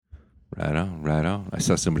Right on, right on. I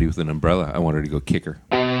saw somebody with an umbrella. I wanted to go kick her.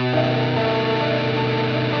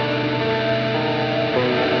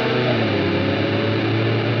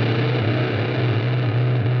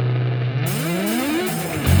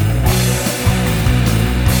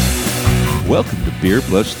 Welcome to Beer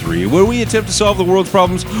Plus 3, where we attempt to solve the world's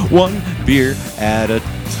problems one beer at a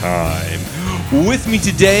time. With me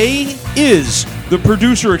today is the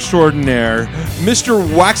producer extraordinaire, Mr.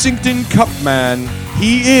 Waxington Cupman.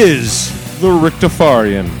 He is the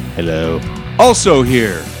Richtifarian. Hello. Also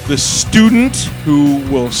here, the student who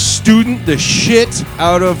will student the shit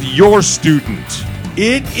out of your student.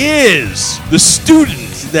 It is the student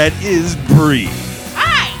that is Bree.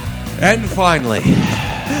 Hi! And finally,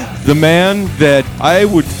 the man that I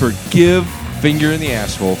would forgive finger in the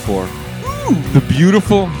asshole for. The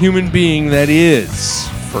beautiful human being that is.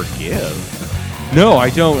 Forgive? No, I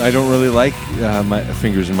don't. I don't really like my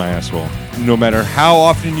fingers in my asshole. No matter how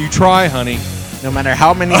often you try, honey. No matter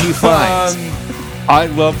how many you find. I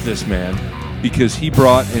love this man because he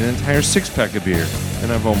brought an entire six-pack of beer,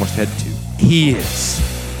 and I've almost had two. He is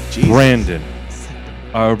Brandon,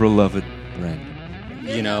 our beloved Brandon.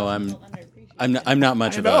 You know, I'm not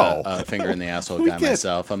much of a finger in the asshole guy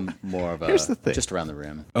myself. I'm more of a just around the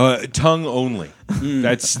rim. Tongue only.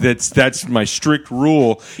 That's my strict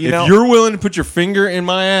rule. If know- you're willing to put your finger in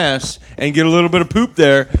my ass and get a little bit of poop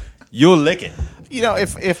there, you'll lick it. You know,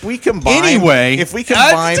 if we combine... Anyway. If we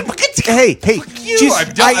combine... hey.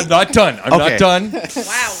 I'm not done. I'm not done.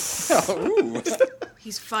 Wow.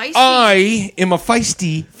 He's feisty. I am a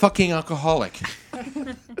feisty fucking alcoholic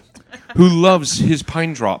who loves his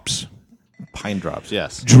pine drops. Pine drops,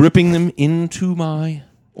 yes. Dripping them into my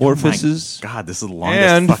orifices. My God, this is the longest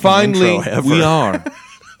And fucking finally, intro ever. we are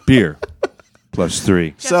Beer Plus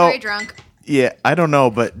 3. Jeff's So- very drunk. Yeah, I don't know,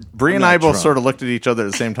 but Bree and not I both drunk. sort of looked at each other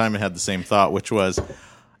at the same time and had the same thought, which was,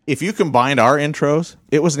 if you combined our intros,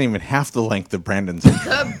 it wasn't even half the length of Brandon's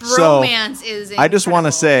intro. The So, bromance is I just want to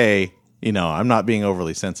incredible. say, you know, I'm not being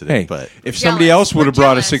overly sensitive, Hey, but... if somebody Jealous. else would have We're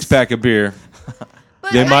brought a jealous. six-pack of beer,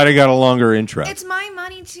 But they might have got a longer intro. It's my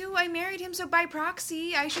money, too. I married him, so by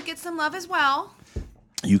proxy, I should get some love as well.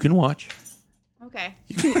 You can watch. Okay.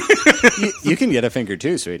 You can get a finger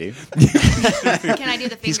too, sweetie. Can I do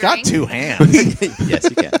the fingering? He's got two hands. Yes,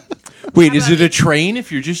 you can. Wait, is it a train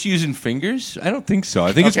if you're just using fingers? I don't think so.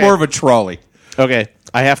 I think it's Okay. more of a trolley. Okay,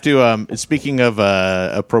 I have to. Speaking of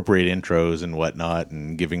appropriate intros and whatnot,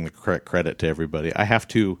 and giving the correct credit to everybody, I have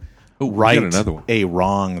to we got right another one. a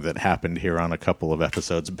wrong that happened here on a couple of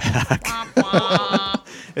episodes back.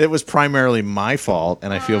 It was primarily my fault,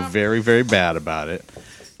 and I feel very, very bad about it.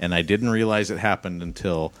 And I didn't realize it happened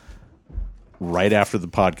until right after the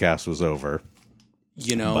podcast was over.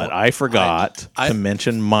 You know, But I forgot to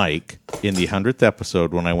mention Mike in the 100th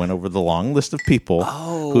episode when I went over the long list of people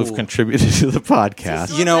who have contributed to the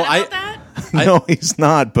podcast. You know, Upset about that? No, he's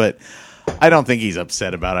not, but I don't think he's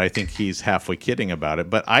upset about it. I think he's halfway kidding about it,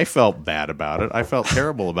 but I felt bad about it. I felt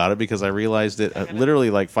terrible about it because I realized it literally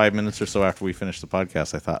like 5 minutes or so after we finished the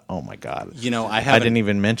podcast. I thought, oh my God. you know, I didn't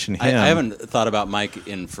even mention him. I haven't thought about Mike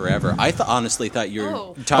in forever. I honestly thought you were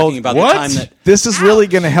Oh. talking about what? the time that This is really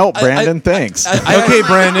going to help, Brandon. Thanks. Okay,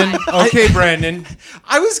 Brandon. Okay, Brandon.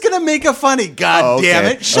 I was going to make a funny. God Oh, okay. damn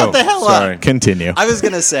it! Shut Oh, the hell sorry. up. Continue. I was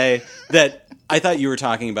going to say that I thought you were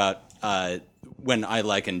talking about when I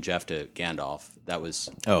likened Jeff to Gandalf. That was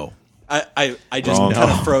I just Wrong. kind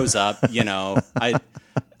of froze up. You know,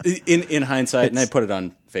 in hindsight, and I put it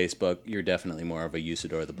on Facebook. You're definitely more of a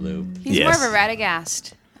Usador the Blue. He's Yes. more of a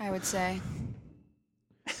Radagast, I would say.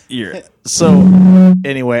 So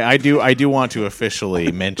anyway, I do want to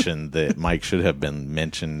officially mention that Mike should have been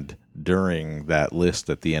mentioned during that list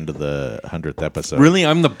at the end of the 100th episode. Really?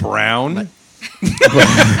 I'm the brown? Wait,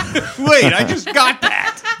 I just got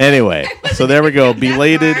that. Anyway, so there we go.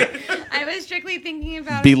 Belated I was strictly thinking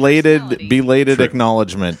about his personality. belated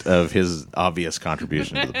acknowledgement of his obvious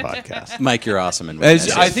contribution to the podcast. Mike, you're awesome. And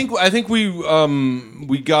I think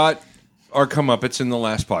we got our comeuppance in the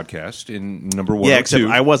last podcast in number 102. Yeah, except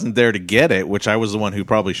I wasn't there to get it, which I was the one who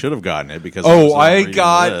probably should have gotten it because Oh, I reading the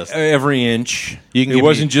got list. every inch. You can it give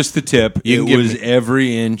wasn't me- just the tip. you It can give was me-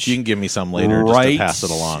 every inch. You can give me some later right. just to pass it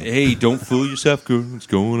along. Hey, don't fool yourself, girl. It's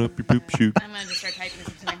going up your poop chute. I'm going to just start typing this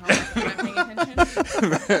into my homework. I'm not paying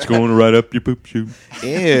attention. It's going right up your poop chute.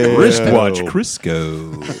 Ew. Wristwatch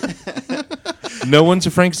Crisco. No one's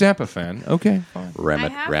a Frank Zappa fan. Okay, fine. ram I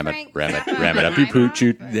it, have ram it, Frank ram it, Zappa ram it on up your my pooch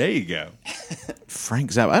shoot. phone. There you go.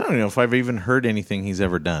 Frank Zappa. I don't know if I've even heard anything he's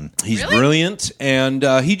ever done. He's Really? brilliant, and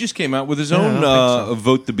he just came out with his own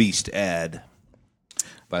Vote the Beast ad,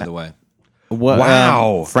 by the way. What,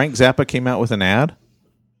 Wow. Frank Zappa came out with an ad?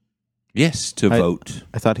 Yes, to vote.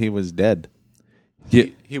 I thought he was dead. Yeah.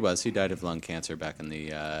 He was. He died of lung cancer back in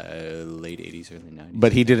the late 80s, early 90s.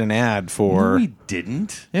 But he did an ad for... No, he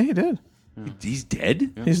didn't. Yeah, he did. He's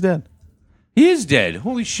dead? He's dead. He is dead.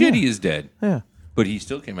 Holy shit, he is dead. Yeah. But he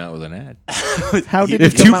still came out with an ad. How did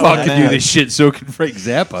If he come out Tupac with could an do ad? this shit, so could Frank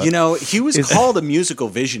Zappa. You know, he was called a musical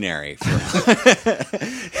visionary.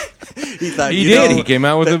 He thought, He you did. know, He came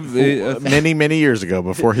out with a Many, many years ago,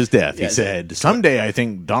 before his death, he said, "Someday I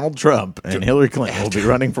think Donald Trump and Hillary Clinton will be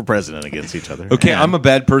running for president against each other." Okay, And I'm a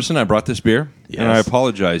bad person. I brought this beer, and I Yes.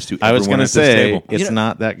 apologize to I was everyone going to at this say table. it's You know-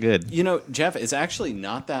 not that good. You know, Jeff, it's actually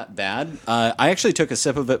not that bad. I actually took a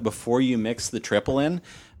sip of it before you mixed the triple in.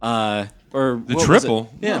 Or The what was triple?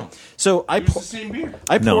 it? Yeah. No. So I It's the same beer.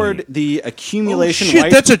 poured the accumulation. Oh, shit,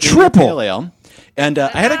 white that's a India triple. Pale Ale, and I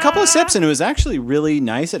had a couple of sips, and it was actually really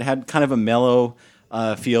nice. It had kind of a mellow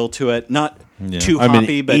feel to it, not too I'm an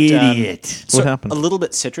hoppy, but idiot. What happened? A little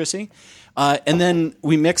bit citrusy. And then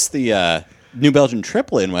we mixed the New Belgian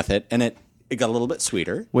triple in with it, and it got a little bit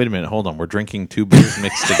sweeter. Wait a minute, hold on. We're drinking two beers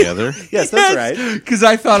mixed together. Yes, that's right. Because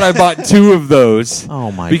I thought I bought two of those.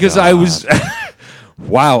 Oh, my Because I God. was...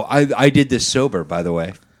 wow, I did this sober, by the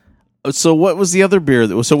way. So what was the other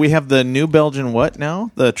beer? So we have the New Belgian what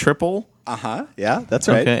now? The triple? Yeah, that's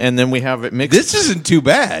right. Okay, and then we have it mixed. This isn't too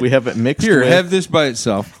bad. We have it mixed Here, with... have this by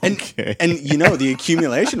itself. And you know the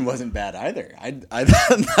accumulation wasn't bad either. I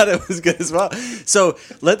thought it was good as well. So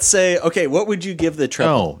let's say, okay, what would you give the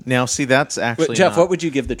triple? Oh, now see, that's actually Jeff, not- what would you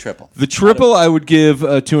give the triple? The triple, I would give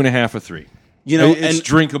a 2.5 or 3. You know, It's and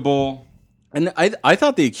drinkable. and I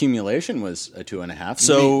thought the accumulation was a 2.5.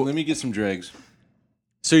 So let me get some dregs.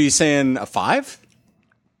 so you saying a 5?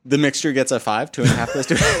 The mixture gets a 5, 2.5 goes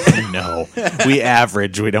to. No, we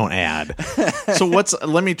average. We don't add. So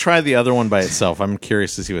let me try the other one by itself. I'm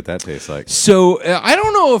curious to see what that tastes like. So I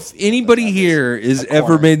don't know if anybody here has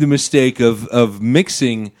ever made the mistake of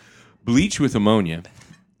mixing bleach with ammonia.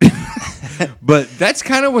 But that's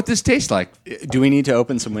kind of what this tastes like. Do we need to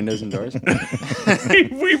open some windows and doors?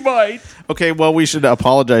 We might. Okay, well, we should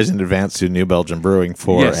apologize in advance to New Belgium Brewing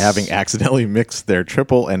for Yes. having accidentally mixed their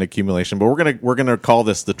triple and accumulation. But we're gonna call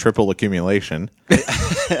this the triple accumulation,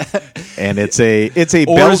 and it's a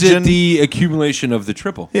Or Belgian. is it the accumulation of the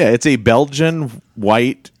triple? Yeah, it's a Belgian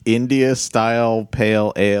white India style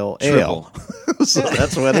pale ale. Triple. So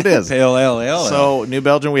that's what it is. Pale ale. So New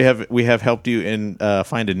Belgium, we have helped you in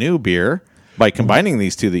find a new beer by combining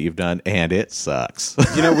these two that you've done, and it sucks.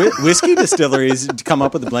 You know, whiskey distilleries come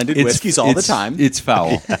up with blended whiskeys all the time. It's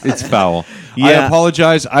foul. It's foul. I Yeah.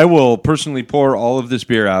 apologize. I will personally pour all of this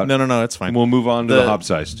beer out. No, it's fine. And we'll move on to the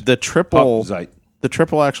hop-sized. The triple, Hop-sized. the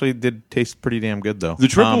triple actually did taste pretty damn good, though. The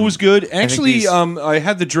triple was good. Actually, these- I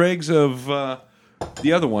had the dregs of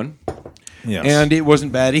the other one, Yes. and it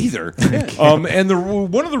wasn't bad either.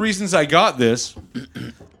 And one of the reasons I got these.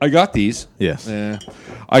 Yes.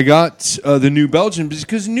 I got the New Belgian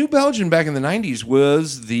because New Belgian back in the 90s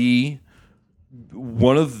was the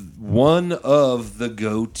one of the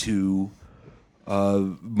go-to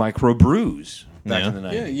microbrews back in the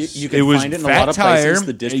 90s. Yeah, you It can was find it in a Fat lot of Tire. places. The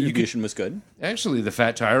You could- distribution was good. Actually, the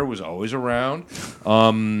Fat Tire was always around.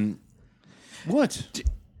 What?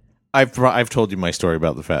 I've told you my story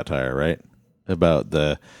about the Fat Tire, right? About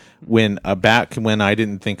when I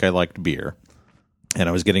didn't think I liked beer, and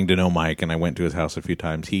I was getting to know Mike, and I went to his house a few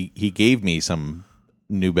times. He gave me some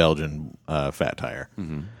New Belgian Fat Tire,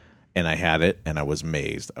 and I had it, and I was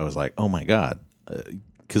amazed. I was like, "Oh my god!"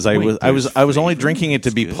 Because I was only drinking it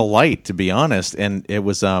to be polite, to be honest, and it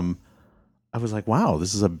was I was like, "Wow,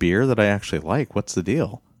 this is a beer that I actually like. What's the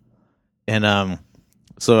deal?" And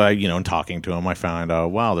so I, in talking to him, I found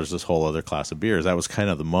out, wow, there's this whole other class of beers. That was kind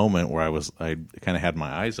of the moment where I kind of had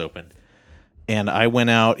my eyes opened, and I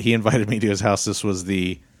went out. He invited me to his house. This was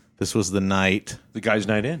the night, The guy's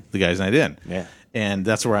night in. the guys' night in. Yeah. And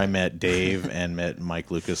that's where I met Dave and met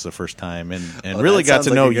Mike Lucas the first time, and Oh, really that got sounds to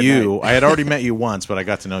like know a good you. night. I had already met you once, but I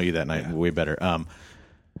got to know you that night way better.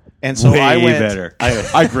 And so Way I went better.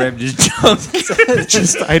 I grabbed his junk.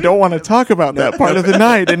 I don't want to talk about that part of the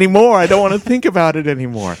night anymore. I don't want to think about it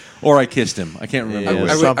anymore. Or I kissed him. I can't remember. Yeah.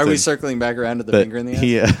 which. Are we something. circling back around to the But finger in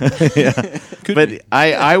the ass? yeah. But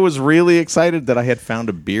I was really excited that I had found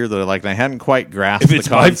a beer that I liked, and I hadn't quite grasped If it's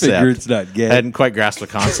the my concept. finger, it's not gay. I hadn't quite grasped the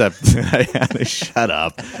concept that I had to shut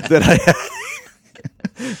up.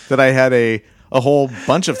 That I had a whole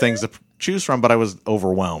bunch of things to choose from, but I was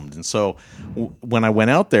overwhelmed. And so when I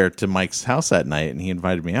went out there to Mike's house that night and he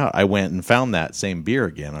invited me out, I went and found that same beer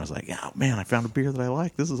again. I was like, "Oh man, I found a beer that I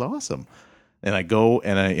like. This is awesome." And I go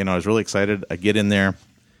and I was really excited. I get in there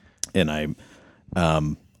and I'm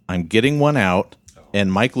getting one out,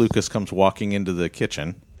 and Mike Lucas comes walking into the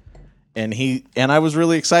kitchen, And I was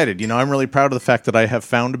really excited. I'm really proud of the fact that I have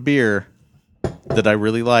found a beer that I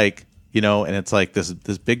really like, and it's like this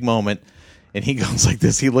big moment. And he goes like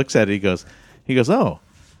this. He looks at it. He goes, oh.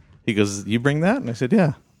 He goes, you bring that? And I said,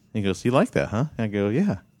 yeah. He goes, you like that, huh? And I go,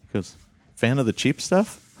 yeah. He goes, fan of the cheap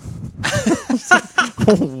stuff?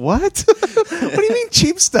 What? What do you mean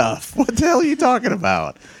cheap stuff? What the hell are you talking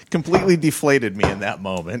about? Completely deflated me in that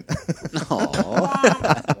moment.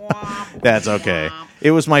 That's okay.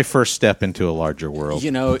 It was my first step into a larger world.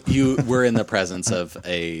 You were in the presence of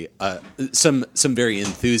some very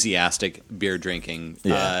enthusiastic beer drinking,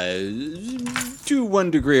 to one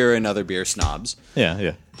degree or another, beer snobs.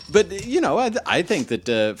 Yeah. But I think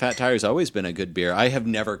that Fat Tire's always been a good beer. I have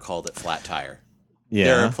never called it Flat Tire. Yeah,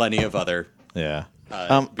 there are plenty of other beer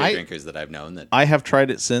drinkers that I've known that I have tried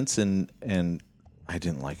it since, and I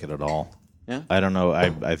didn't like it at all. Yeah, I don't know.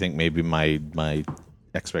 I think maybe my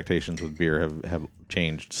expectations with beer have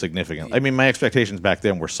changed significantly. I mean, my expectations back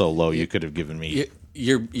then were so low. You could have given me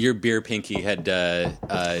your beer pinky had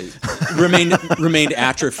remained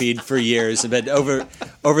atrophied for years, but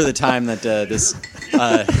over the time that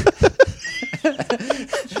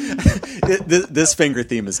this finger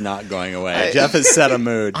theme is not going away. Jeff has set a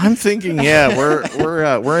mood. I'm thinking,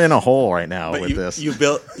 we're in a hole right now with this. You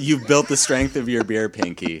built the strength of your beer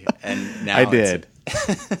pinky, and now I did,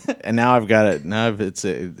 and now I've got it. Now it's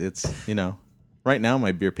right now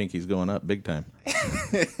my beer pinky's going up big time.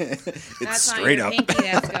 That's straight not your up. pinky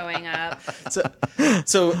that's going up.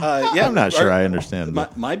 I'm not sure I understand.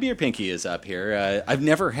 My beer pinky is up here. I've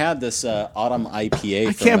never had this autumn IPA.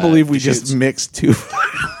 I can't believe we just mixed two.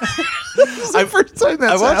 First time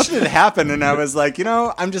I watched it happen, and I was like,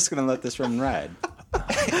 I'm just going to let this run ride.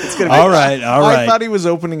 It's gonna be all right. I thought he was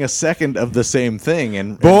opening a second of the same thing,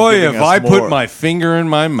 and boy, giving if us I more. put my finger in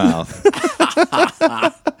my mouth.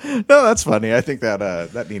 No, that's funny. I think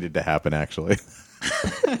that needed to happen, actually.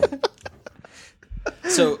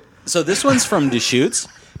 So this one's from Deschutes,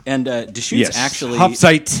 and Deschutes actually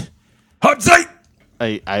Hopsite.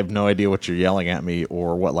 I have no idea what you're yelling at me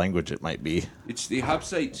or what language it might be. It's the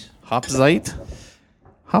Hopsite. Hopsite.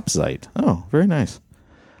 Oh, very nice.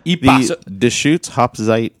 IPA. The Deschutes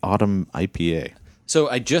Hopsite Autumn IPA. So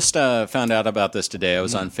I just found out about this today. I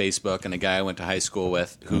was on Facebook, and a guy I went to high school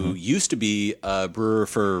with who used to be a brewer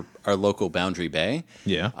for our local Boundary Bay.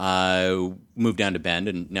 Yeah. Moved down to Bend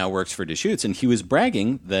and now works for Deschutes. And he was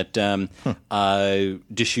bragging that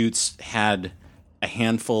Deschutes had a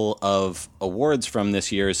handful of awards from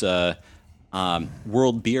this year's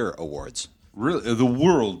World Beer Awards. Really? The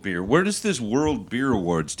World Beer. Where does this World Beer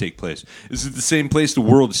Awards take place? Is it the same place the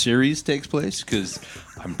World Series takes place? Because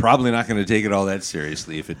I'm probably not going to take it all that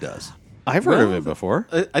seriously if it does. I've heard of it before.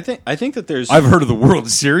 I think that there's... I've heard of the World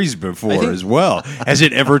Series before as well. Has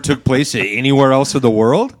it ever took place anywhere else in the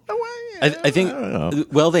world? I think,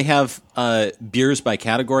 well, they have beers by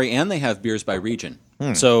category and they have beers by region.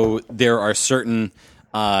 So there are certain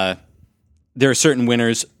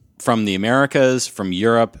winners from the Americas, from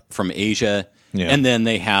Europe, from Asia, and then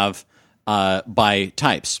they have by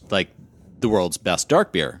types, like the world's best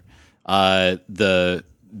dark beer, the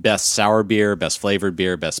best sour beer, best flavored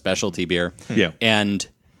beer, best specialty beer, and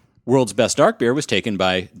world's best dark beer was taken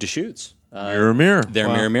by Deschutes. Mirror, mirror. Their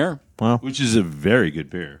Mirror, mirror. Wow. Which is a very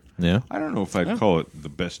good beer. Yeah. I don't know if I'd call it the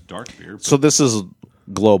best dark beer. So this is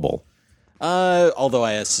global. Although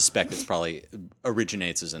I suspect it probably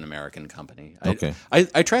originates as an American company. Okay.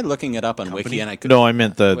 I tried looking it up on Wiki, and I couldn't. No, I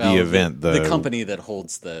meant the event. The company that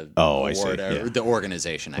holds the award, I see. or the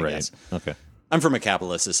organization, I guess. Okay. I'm from a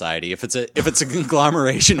capitalist society. If it's a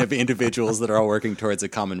conglomeration of individuals that are all working towards a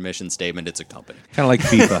common mission statement, it's a company. Kind of like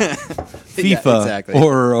FIFA. FIFA exactly.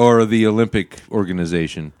 or the Olympic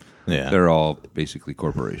organization. Yeah. They're all basically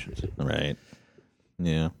corporations. Right.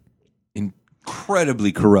 Yeah.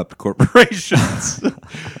 Incredibly corrupt corporations.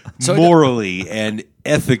 Morally and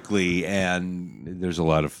ethically, and there's a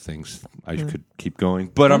lot of things I could keep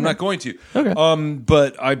going, but I'm not going to. Okay.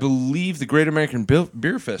 But I believe the Great American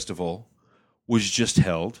Beer Festival was just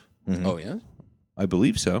held. Oh, yeah? I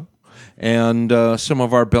believe so. And some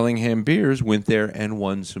of our Bellingham beers went there and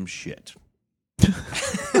won some shit.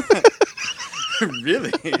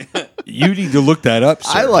 Really? You need to look that up,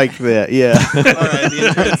 sir. I like that. Yeah. All right, the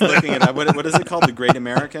internet's looking it up. What is it called? The Great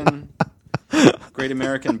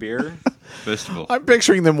American Beer Festival. I'm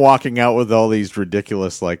picturing them walking out with all these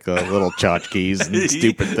ridiculous, little tchotchkes and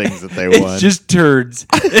stupid things that they won. It's just turds.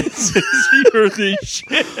 It's just earthy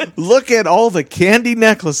shit. Look at all the candy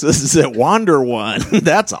necklaces that Wander won.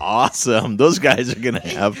 That's awesome. Those guys are going to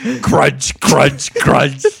have Crunch, crunch,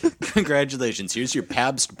 crunch. Congratulations. Here's your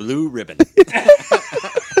Pabst Blue Ribbon.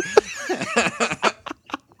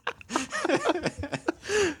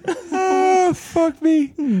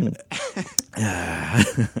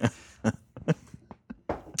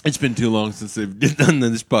 It's been too long since they've done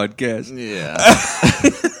this podcast. Yeah.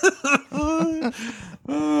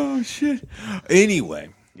 Oh shit. Anyway,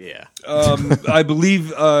 Yeah. I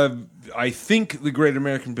believe. I think the Great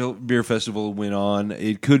American Beer Festival went on.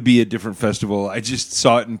 It could be a different festival. I just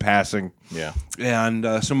saw it in passing. Yeah. And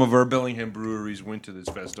some of our Bellingham breweries went to this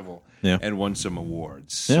festival and won some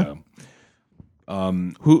awards. Yeah. So.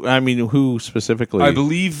 Who specifically? I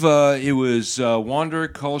believe it was Wander,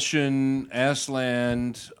 Kulshan,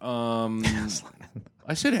 Asland.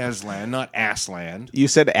 I said Aslan, not Asland. You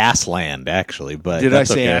said Assland, actually, but Did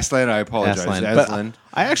that's I say okay. Aslan? I apologize. Assland. But Aslan.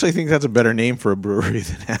 I actually think that's a better name for a brewery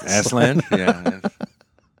than Assland. Aslan?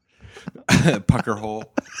 Yeah. Pucker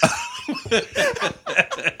hole.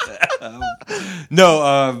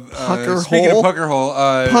 Pucker speaking hole? of Pucker hole,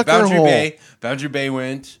 Boundary Bay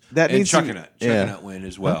went, That and needs to- Chuckanut. yeah. Chuckanut went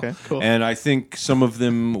as well. Okay, cool. And I think some of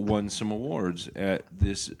them won some awards at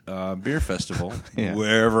this beer festival, Yeah.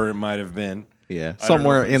 wherever it might have been. Yeah, I don't know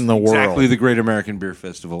somewhere if it was in the world. Exactly the Great American Beer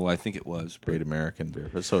Festival. I think it was. Great American Beer.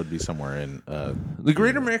 So it'd be somewhere in. The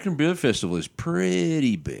Great American Beer Festival is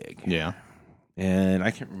pretty big. Yeah, And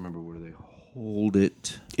I can't remember where they hold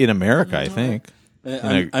it. in America, I think.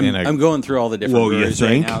 I'm going through all the different Whoa, you breweries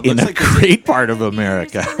think? right now. It In looks a like there's great part of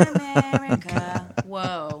America. America.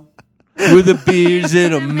 Whoa. With the beers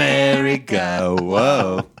in America.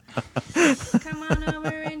 Whoa. Come on over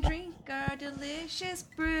and drink our delicious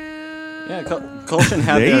brew. Yeah, Kulshan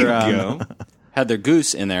had There you their go. had their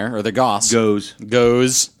goose in there, or their goss. Goes.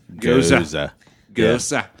 Goes. Goza.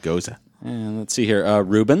 Goza. Goza. And let's see here.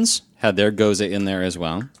 Rubens had their goza in there as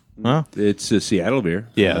well. Huh? It's a Seattle beer.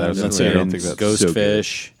 Yeah, that's Let's I see. don't think that's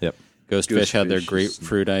Ghostfish. Yep. Ghostfish had their Ghostfish is-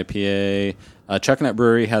 grapefruit IPA. Chuckanut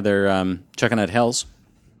Brewery had their Chuckanut Hells.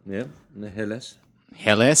 Yeah. The Helles.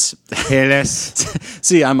 Helles. Helles.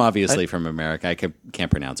 See, I'm obviously from America. I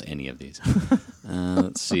can't pronounce any of these.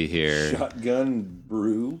 Let's see here. Shotgun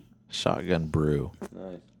Brew. Shotgun Brew.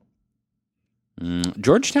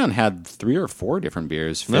 Georgetown had 3 or 4 different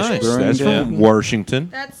beers. Fish Nice. Brewing That's did. from Washington.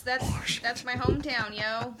 That's my hometown,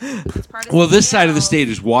 yo. It's part of Well, this side of the Seattle. state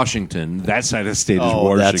is Washington. That side of the state is Oh,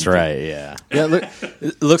 Washington. that's right. Yeah, Yeah,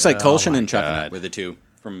 it looks like Kulshan my and Chuckanut God. were the two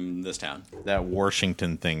from this town. that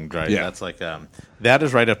Washington thing, right? Yeah. That's like that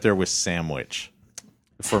is right up there with sandwich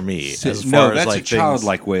for me. As No, far as that's like a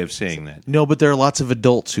childlike way of saying that. No, but there are lots of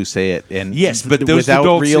adults who say it, and Yes, but those without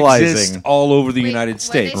adults realizing. exist all over the Wait, United what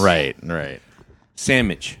States. they- Right.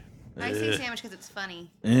 Sandwich. I say sandwich because it's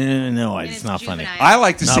funny. No, And it's not funny. juvenile. I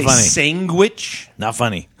like to Not say funny. sandwich. Not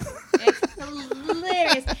funny. It's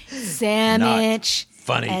hilarious. Sandwich.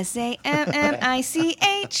 Funny.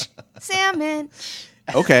 SAMMICH. Sandwich.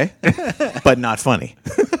 Okay, but not funny.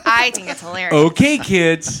 I think it's hilarious. Okay,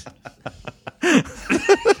 kids.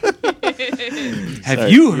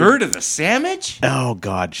 Have you heard of the Sandwich? Oh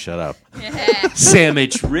God, shut up.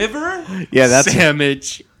 Sandwich River? Yeah, that's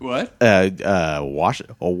Sandwich. What?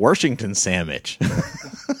 Washington sandwich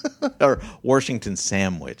or Washington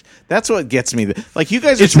sandwich. That's what gets me. Like you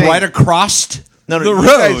guys are It's saying, right across the you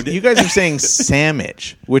road. Guys, you guys are saying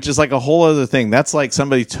sandwich, which is like a whole other thing. That's like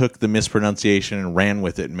somebody took the mispronunciation and ran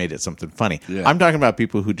with it and made it something funny. Yeah. I'm talking about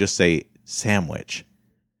people who just say sandwich.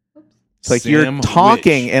 It's like you're Sandwich.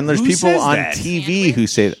 talking, and there's Who people says on that? TV who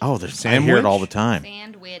say, "Oh, there's I hear it all the time."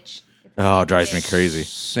 Sandwich. Oh, it drives me crazy.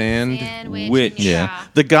 Sandwich. Yeah.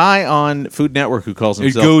 The guy on Food Network who calls It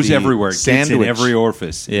himself goes the everywhere. It gets in Sandwich, every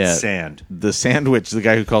orifice. It's Yeah. sand. the sandwich, the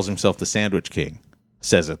guy who calls himself the Sandwich King,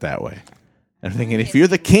 says it that way. And I'm thinking, if you're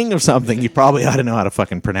the king of something, you probably ought to know how to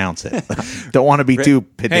fucking pronounce it. Don't want to be too Hey,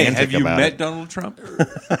 pedantic have you about met it. Donald Trump?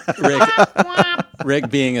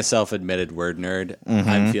 Rick, being a self-admitted word nerd,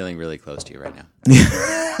 I'm feeling really close to you right now.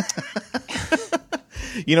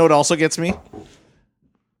 You know what also gets me?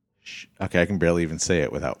 Okay, I can barely even say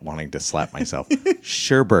it without wanting to slap myself.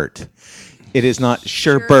 Sherbet. It is not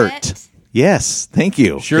sherbet. Sherbet? Yes, thank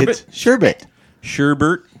you. Sherbet? It's sherbet.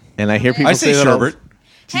 Sherbert. And I hear people I say that all- sherbet.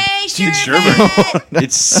 Hey, Sherbet. sherbet.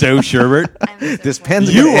 It's so sherbet. This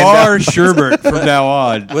pen's You gonna end are up- Sherbert from now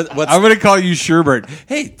on. What's- I'm going to call you Sherbert.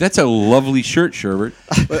 Hey, that's a lovely shirt, Sherbert.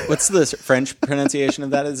 What's the French pronunciation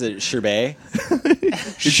of that? Is it sherbet?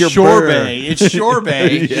 It's sorbet. It's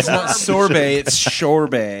sorbet. It's not sorbet. It's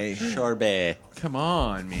sorbet. Sorbet. Come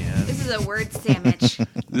on, man. This is a word sandwich.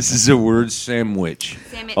 This is a word sandwich.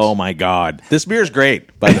 Sandwich. Oh my God. This beer's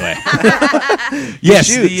great, by the way. Yes,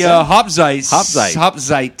 Shoots. the Hopzeit. Hopzeit.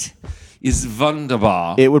 Hopzeit is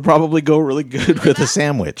wunderbar. It would probably go really good with a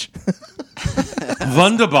sandwich.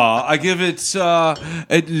 Wunderbar. I give it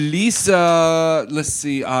at least, let's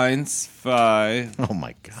see, 1, 2, Oh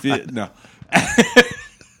my God. vier, no.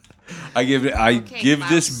 I give Okay,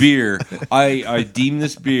 this Klaus. beer. I deem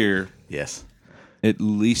this beer Yes. at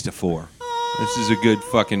least a 4. This is a good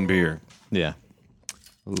fucking beer. Yeah.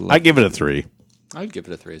 I give it a 3. I'd give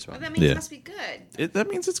it a 3 as well. That means Yeah. it must be good. That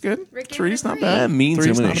means it's good. Rick gave it a 3's not 3. bad. That means I'm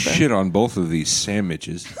Three's going not to bad. shit on both of these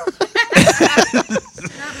sandwiches. Not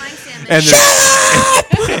my sandwich.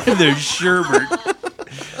 And there's sherbet.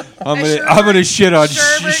 I'm gonna shit on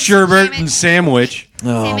sherbet and sandwich.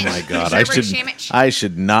 Oh Sandwich. my god! Sherbet, I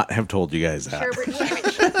should not have told you guys that. Sherbet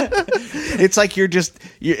sandwich. It's like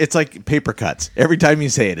it's like paper cuts. Every time you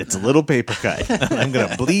say it, it's a little paper cut. I'm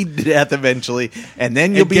gonna bleed to death eventually, and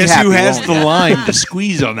then you'll And be guess happy. who has won't the you? lime to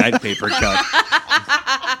squeeze on that paper cut?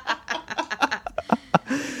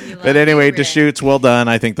 You love But anyway, Rick. Deschutes, well done.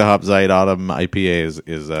 I think the Hopzite Autumn IPA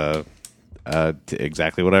is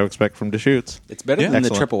exactly what I would expect from Deschutes. It's better than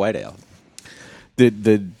Excellent. the triple white ale.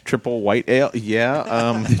 The triple white ale,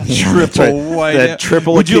 yeah. Triple white. The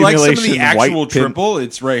triple Would you like some of accumulation the actual white pin- triple?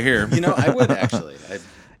 It's right here. You know, I would actually.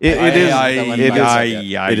 It is.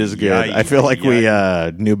 It It is good. I feel like we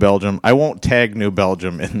New Belgium. I won't tag New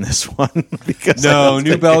Belgium in this one because I No, don't New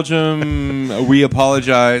think- Belgium. We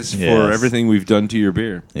apologize for Yes. everything we've done to your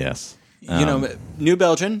beer. Yes. You know, New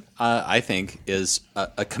Belgium, I think, is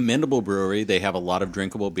a commendable brewery. They have a lot of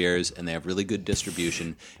drinkable beers, and they have really good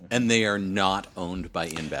distribution, and they are not owned by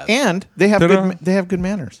InBev. And they have Ta-da. good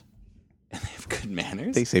manners. They have good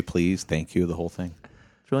manners. They say please, thank you, the whole thing.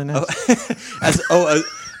 It's really nice.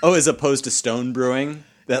 As opposed to Stone Brewing,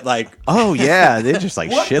 that Oh yeah, they just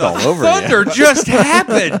like shit all over Thunder you. just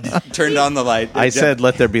happened, turned on the light. I said,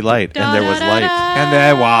 "Let there be light," and there was light. and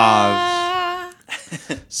there was.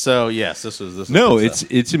 So yes, this was No, good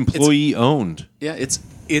it's stuff. employee owned. Yeah,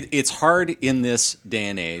 it's hard in this day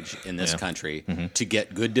and age in this country to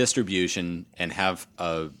get good distribution and have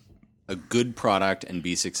a good product and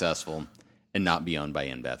be successful and not be owned by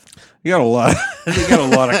InBev. You got a lot. They got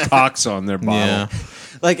a lot of cocks on their bottle. yeah.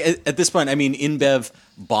 Like at this point, I mean, InBev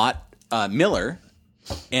bought Miller,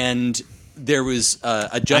 and there was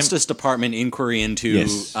a Justice Department inquiry into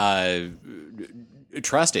Yes.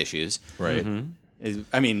 trust issues. Right.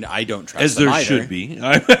 I mean, I don't trust As them there either. should be.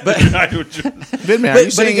 Vidman, are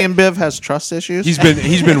you saying InBev has trust issues? He's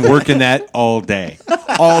been working that all day.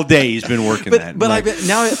 All day he's been working that. But Like,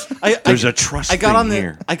 there's a trust I got thing on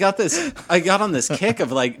here. I got on this kick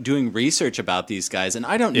of like doing research about these guys, and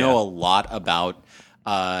I don't know a lot about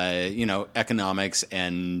economics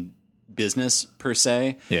and business per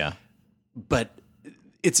se. yeah. But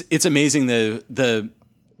it's amazing the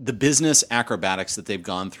business acrobatics that they've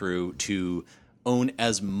gone through to own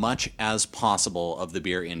as much as possible of the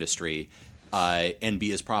beer industry and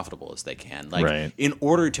be as profitable as they can. Like Right. in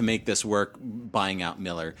order to make this work, buying out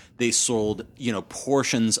Miller, they sold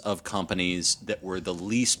portions of companies that were the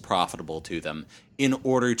least profitable to them in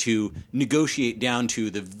order to negotiate down to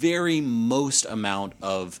the very most amount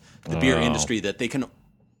of the beer industry that they can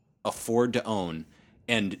afford to own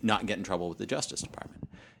and not get in trouble with the Justice Department.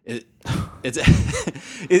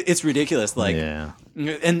 It's ridiculous. Like, Yeah.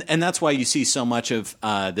 and that's why you see so much of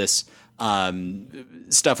this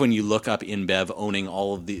stuff when you look up InBev owning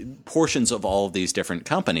all of the portions of all of these different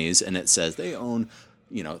companies, and it says they own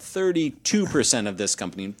 32% of this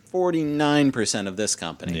company, 49% of this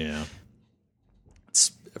company. Yeah.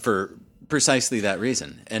 It's for precisely that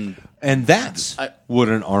reason. And that's what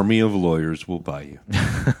an army of lawyers will buy you.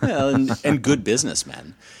 and good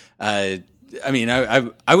businessmen. I mean,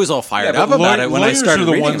 I was all fired up about it when I started are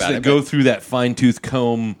the reading ones about that it. go through that fine-tooth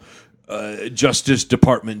comb Justice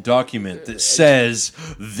Department document that says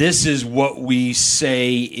this is what we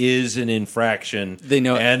say is an infraction. They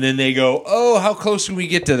know it. and then they go, "Oh, how close can we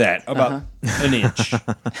get to that? About an inch.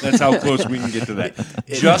 That's how close we can get to that.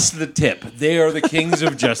 Just the tip. They are the kings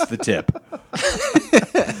of just the tip."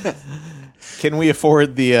 Can we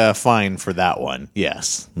afford the fine for that one?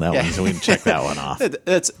 Yes, that one. So we can check that one off.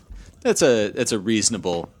 That's a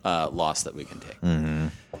reasonable loss that we can take. Mm-hmm.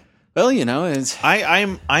 Well, it's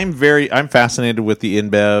I'm fascinated with the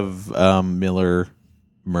InBev Miller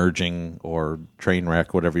merging or train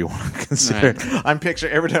wreck, whatever you want to consider. Right.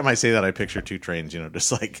 Every time I say that, I picture two trains,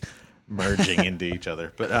 just like merging into each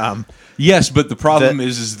other. But Yes, but the problem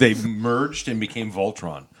is they merged and became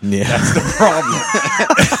Voltron. yeah, That's the problem.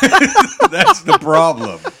 That's the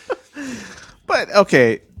problem. but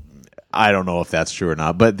okay, I don't know if that's true or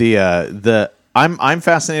not. But I'm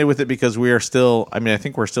fascinated with it because we are still. I mean, I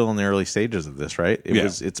think we're still in the early stages of this, right?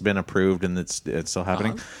 It's been approved and it's still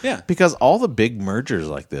happening. Yeah. Because all the big mergers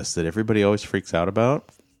like this that everybody always freaks out about,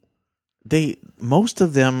 most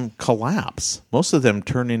of them collapse. Most of them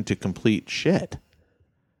turn into complete shit.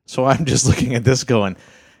 So I'm just looking at this going,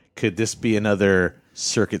 could this be another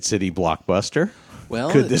Circuit City Blockbuster? Well,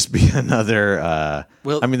 Could this be another?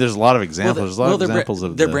 well, I mean, there's a lot of examples. There's a lot of they're examples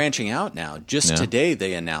of they're branching out now. Just Yeah. today,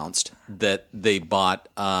 they announced that they bought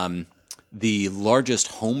the largest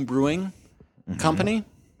home brewing company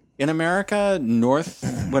in America.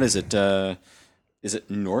 What is it? Is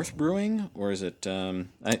it North Brewing or is it?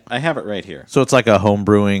 I have it right here. So it's like a home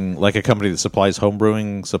brewing, like a company that supplies home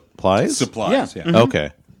brewing supplies. Supplies. Yeah. Yeah.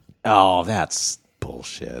 Okay. Oh, that's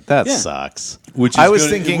bullshit. That Yeah. sucks. Which is I was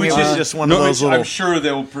gonna- thinking which it was is- just one of those little. I'm sure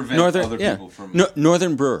they will prevent other people from.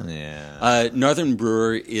 Northern Brewer. Yeah. Northern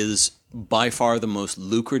Brewer is by far the most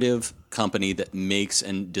lucrative company that makes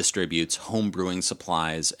and distributes home brewing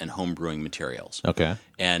supplies and home brewing materials. Okay.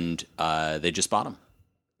 And they just bought them.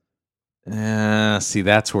 See,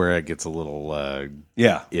 that's where it gets a little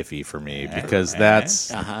iffy for me because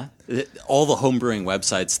that's All the home brewing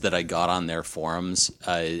websites that I got on their forums,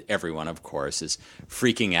 everyone, of course, is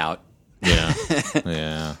freaking out. yeah,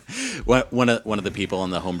 yeah. One of the people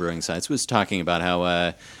on the home brewing sites was talking about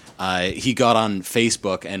how he got on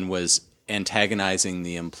Facebook and was antagonizing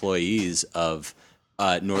the employees of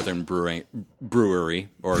Northern Brewery,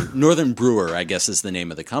 or Northern Brewer, I guess is the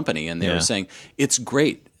name of the company, and they were saying it's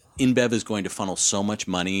great. InBev is going to funnel so much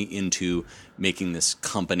money into making this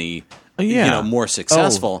company, more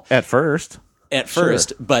successful. At first,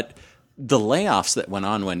 But the layoffs that went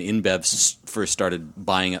on when InBev first started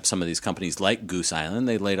buying up some of these companies like Goose Island,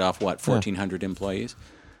 they laid off 1,400 employees.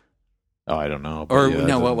 Oh, I don't know. Or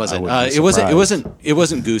no, what was it? It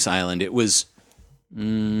wasn't Goose Island. It was.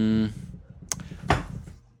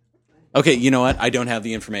 Okay, you know what? I don't have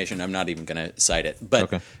the information. I'm not even going to cite it.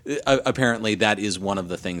 But apparently, that is one of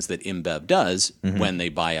the things that InBev does when they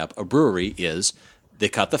buy up a brewery. Is they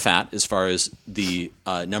cut the fat as far as the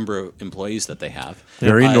number of employees that they have.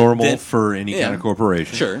 Very normal for any kind of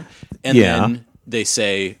corporation. Sure. And then they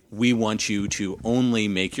say, we want you to only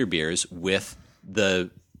make your beers with the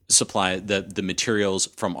supply, the materials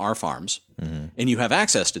from our farms. And you have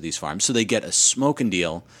access to these farms. So they get a smoking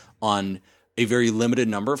deal on a very limited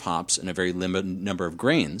number of hops and a very limited number of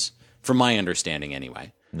grains, from my understanding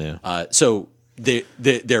anyway. Yeah. So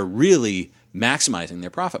they're really maximizing their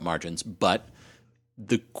profit margins, but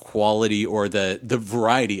the quality or the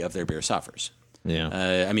variety of their beer suffers.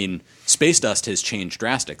 Yeah. I mean, Space Dust has changed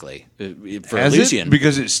drastically for Has Elysian. it?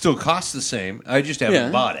 Because it still costs the same. I just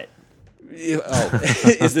haven't bought it.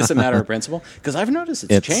 Is this a matter of principle? Because I've noticed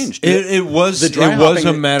it's changed. It was The dry hopping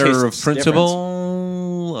a matter of tastes principle.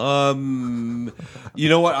 You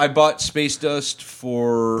know what? I bought Space Dust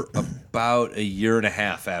for about a year and a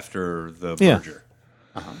half after the merger,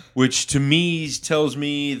 which to me tells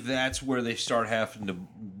me that's where they start having to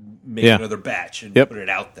make another batch and put it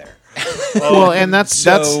out there. Well, and that's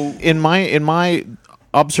in my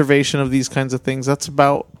observation of these kinds of things. That's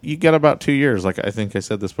about you get about 2 years. Like I think I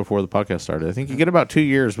said this before the podcast started. I think you get about 2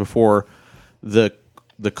 years before the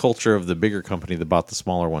culture of the bigger company that bought the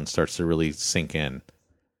smaller one starts to really sink in.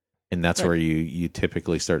 And that's where you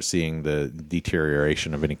typically start seeing the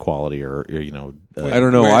deterioration of inequality, or I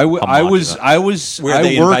don't know. I worked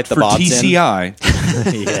for TCI.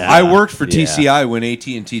 I worked for TCI when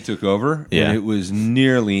AT&T took over, and it was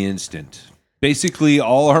nearly instant. Basically,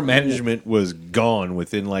 all our management was gone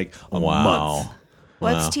within like a month.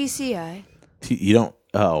 What's TCI? You don't.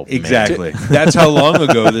 Oh, exactly. That's how long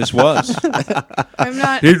ago this was. I'm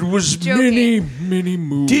not. It was joking. many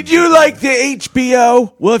movies. Did you like the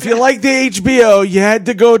HBO? Well, if you like the HBO, you had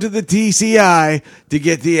to go to the TCI to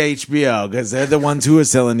get the HBO because they're the ones who are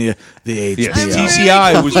selling you the HBO. Yes,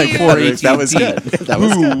 TCI was before AT&T. That was good.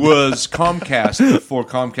 Who was Comcast before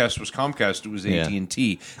Comcast was Comcast? It was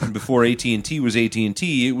AT&T, and before AT&T was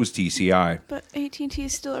AT&T, it was TCI. But AT&T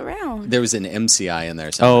is still around. There was an MCI in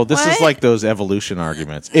there somewhere. Oh, this is What? like those evolution arguments.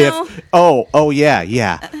 No.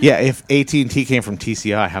 If AT&T came from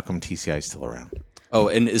TCI, how come TCI is still around? Oh,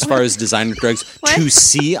 and as far as designer drugs, What?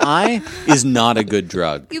 2CI is not a good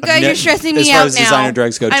drug. You guys are stressing me as far out as now. designer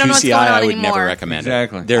drugs go, I don't know what's 2CI going on I would never anymore. recommend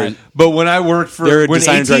Exactly. it. But when I worked there are when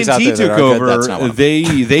designer drugs out AT&T there that took are good. That's not one over, of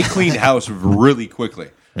them. they cleaned house really quickly.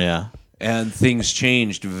 Yeah. And things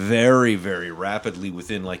changed very, very rapidly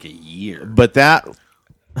within like a year. But that's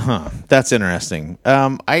interesting. I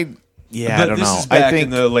don't This know. is back I think in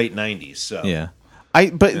the late 90s. So. Yeah.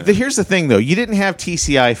 Here's the thing, though. You didn't have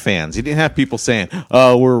TCI fans. You didn't have people saying,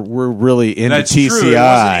 "Oh, we're really into That's TCI."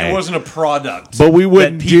 true. It wasn't a product. But we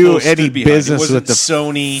wouldn't that people do stood any behind. business It wasn't with the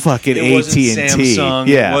Sony, fucking it wasn't AT&T. Samsung,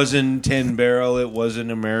 Yeah. it wasn't 10 Barrel, it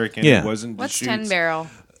wasn't American, Yeah. it wasn't What's Deschutes. 10 Barrel?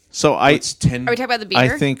 So It's 10. Are we talking about the beer?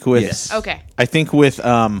 I think with Yes. Okay. I think with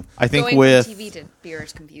Going from TV to beer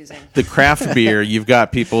is confusing. the craft beer, you've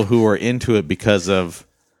got people who are into it because of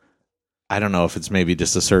I don't know if it's maybe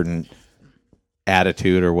just a certain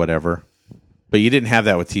attitude or whatever. But you didn't have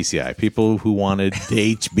that with TCI. People who wanted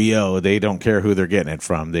the HBO, they don't care who they're getting it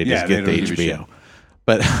from. They just get the HBO.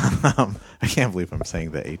 But I can't believe I'm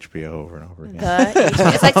saying the HBO over and over again.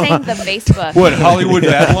 It's like saying the Facebook. What, Hollywood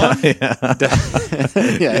Babylon?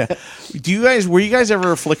 Yeah. Were you guys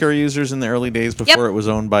ever Flickr users in the early days before it was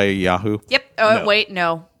owned by Yahoo? Yep. Oh, wait,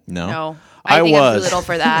 no. No? I think was I'm too little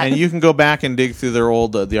for that. And you can go back and dig through their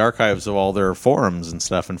old the archives of all their forums and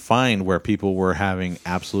stuff and find where people were having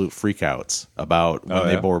absolute freakouts about when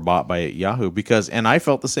they were bought by Yahoo. And I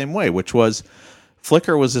felt the same way, which was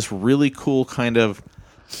Flickr was this really cool kind of,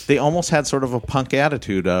 they almost had sort of a punk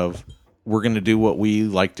attitude of, we're going to do what we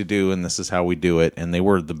like to do, and this is how we do it. And they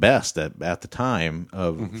were the best at the time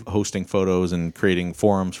of hosting photos and creating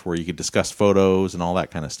forums where you could discuss photos and all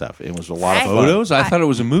that kind of stuff. It was a lot of fun. Photos? I thought it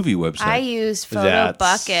was a movie website. I used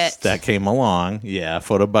PhotoBucket. That came along. Yeah,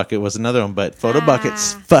 PhotoBucket was another one, but PhotoBucket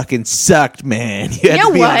fucking sucked, man. You had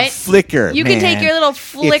to be on Flickr. You can take your little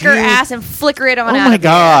Flickr ass and flicker it on out. Oh my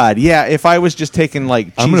god! Yeah, if I was just taking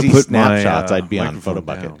like cheesy snapshots, I'd be on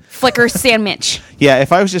PhotoBucket. Down. Flickr sandwich. Yeah,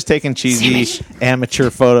 if I was just taking cheesy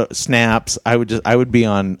amateur photo snaps, I would be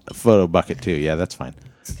on PhotoBucket too. Yeah, that's fine.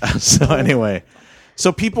 So anyway,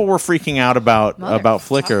 so people were freaking out about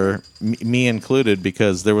Flickr, me included,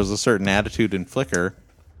 because there was a certain attitude in Flickr.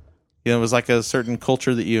 You know, it was like a certain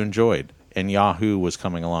culture that you enjoyed, and Yahoo was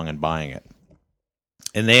coming along and buying it.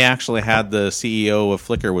 And they actually had the CEO of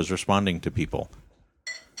Flickr was responding to people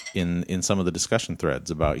in some of the discussion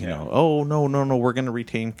threads about, oh, no, we're going to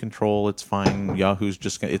retain control. It's fine. Yahoo's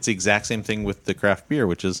just going to... It's the exact same thing with the craft beer,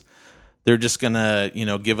 which is they're just going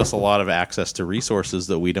to, give us a lot of access to resources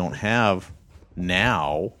that we don't have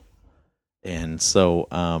now. And so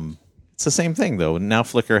it's the same thing, though. Now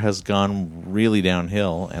Flickr has gone really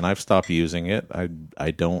downhill, and I've stopped using it.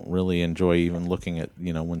 I don't really enjoy even looking at,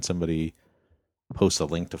 when somebody posts a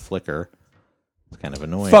link to Flickr. It's kind of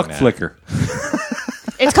annoying. Fuck now. Flickr.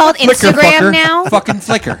 It's called Instagram now. Fucking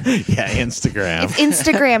Flickr. Yeah, Instagram. It's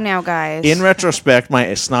Instagram now, guys. In retrospect,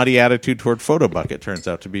 my snotty attitude toward PhotoBucket turns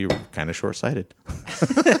out to be kind of short-sighted.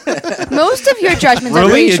 Most of your judgments are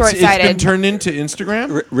Really? pretty short-sighted. It's been turned into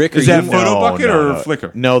Instagram? Rick, is that you PhotoBucket or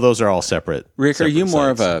Flickr? No, those are all separate. Rick, are you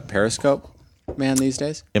more sites. of a Periscope man these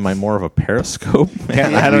days? Am I more of a Periscope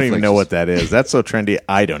man? Yeah, I don't even know what that is. That's so trendy.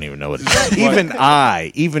 I don't even know what it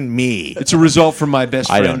is. Even me. It's a result from my best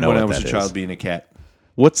friend I don't know when I what was a that child is. being a cat.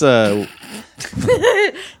 What's a...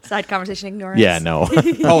 Side conversation ignorance. Yeah, no.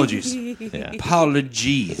 Apologies. Yeah.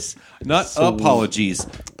 Apologies. Not apologies.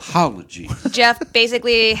 Apologies. Jeff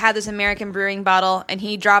basically had this American brewing bottle, and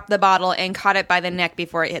he dropped the bottle and caught it by the neck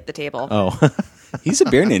before it hit the table. Oh. He's a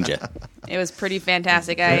beer ninja. It was pretty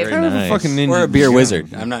fantastic. Very Kind of a nice. fucking ninja. Or a beer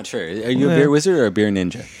wizard. I'm not sure. Are you a beer wizard or a beer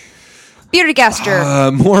ninja?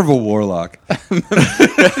 Beardgaster. More of a warlock.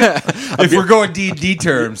 If we're going D&D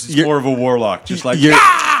terms, it's more of a warlock. Just like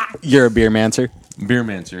You're a beer mancer?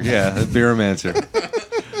 Beermancer. Yeah, a beermancer.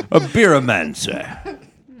 A beermancer.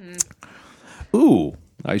 Ooh.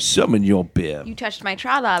 I summon your beer. You touched my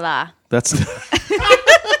tra-la-la. That's...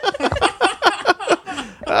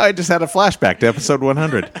 I just had a flashback to episode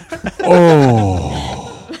 100.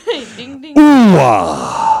 Ding, ding.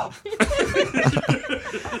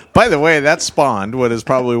 By the way, that spawned what is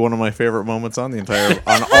probably one of my favorite moments on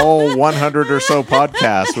all 100 or so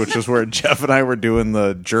podcasts, which is where Jeff and I were doing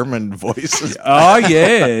the German voices. Oh,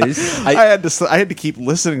 yes. I had to keep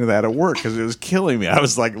listening to that at work because it was killing me. I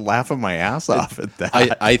was like laughing my ass off at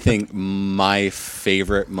that. I think my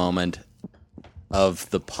favorite moment of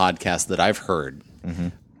the podcast that I've heard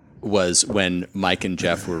was when Mike and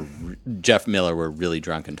Jeff Miller were really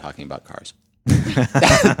drunk and talking about cars.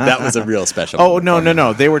 That was a real special Oh, moment.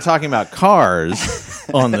 no. They were talking about cars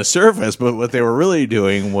on the surface, but what they were really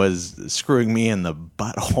doing was screwing me in the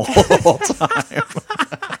butthole the whole time.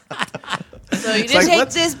 So you It's just like, take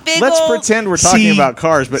this big let's old... pretend we're talking about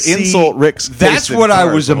cars, but insult Rick's face. That's in what I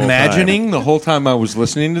cars was the whole time. imagining the whole time I was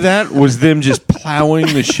listening to that, was them just plowing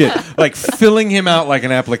the shit, like filling him out like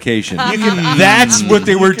an application. That's what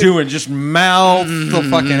they were doing, just mouth the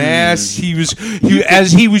fucking ass.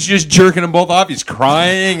 As he was just jerking them both off, he's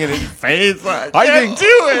crying and his face like, I think do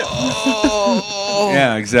it.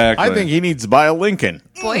 Yeah, exactly. I think he needs to buy a Lincoln.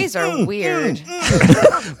 Boys are weird.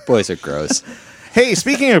 Boys are gross. Hey,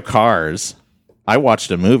 speaking of cars, I watched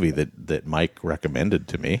a movie that Mike recommended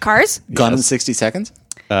to me. Cars? Gone in 60 seconds?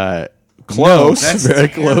 Close, That's very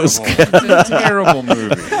terrible. close. It's a terrible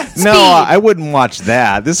movie. No, I wouldn't watch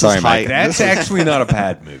that. This Sorry, is Mike. That's actually not a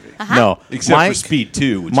bad movie. no. Except Mike, for Speed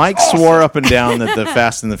 2. Which Mike is awesome. swore up and down that the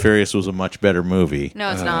Fast and the Furious was a much better movie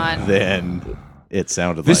No, it's not. than It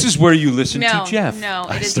sounded This like is where you listen No, to Jeff. no,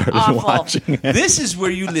 I it is started awful. watching it. This is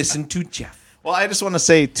where you listen to Jeff. Well, I just want to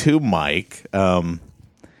say to Mike,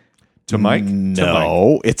 To Mike?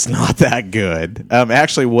 no, it's not that good.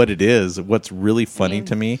 Actually, what's really funny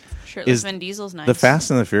to me Shirtless is Vin Diesel's nice. The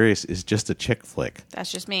Fast and the Furious is just a chick flick.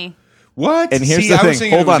 That's just me. What? And here's See, the I was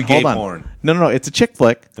thing. thinking Hold it was on, a gay hold on. porn. No, it's a chick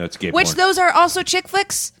flick. That's gay Which porn. those are also chick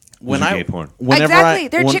flicks. When Those are I gay porn. whenever Exactly. I,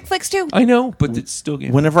 They're when- chick flicks too. I know, but it's still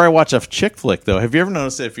gay. Whenever I watch a chick flick, though, have you ever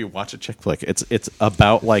noticed that if you watch a chick flick, it's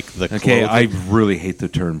about like the Okay, I clothing? really hate the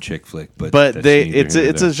term chick flick, but but that's they neither it's here a, nor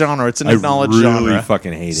it's a there. genre. It's an I acknowledged really genre.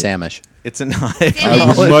 fucking hate it. Samish. It's an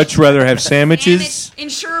I would much rather have sandwiches. In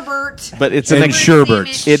Sherbert. but it's And an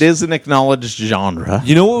sherbets. it is an acknowledged genre.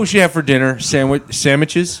 You know what we should have for dinner?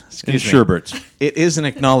 Sandwiches and me. sherbets. It is an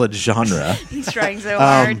acknowledged genre. He's trying so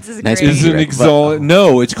hard. This is nice great. Is an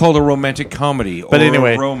no, it's called a romantic comedy or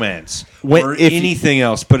anyway, a romance when- or if you- anything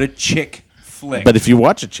else, but a chick flick. But if you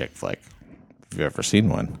watch a chick flick, if you've ever seen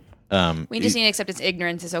one, We just need to accept its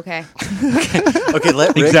ignorance is okay. Okay,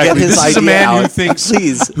 let Rick Exactly. get his This is a idea man who out. thinks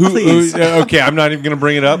Please, who, please. okay, I'm not even going to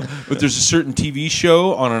bring it up, but there's a certain TV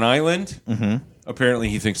show on an island. Mm-hmm. Apparently,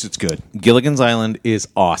 he thinks it's good. Gilligan's Island is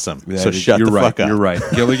awesome. So That is- shut you're the right, fuck up. You're right,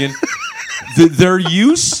 Gilligan.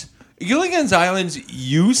 Gilligan's Island's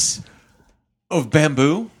use of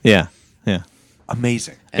bamboo, Yeah.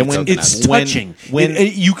 amazing. And when- it's when- touching. when-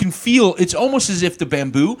 You can feel it's almost as if the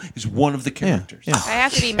bamboo is one of the characters. Yeah. I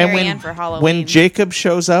have to be And Mary when, Ann for Halloween. when Jacob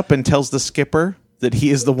shows up and tells the skipper that he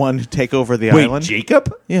is the one to take over the Wait, island.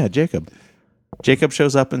 Jacob? Yeah, Jacob. Jacob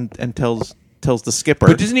shows up and tells the skipper.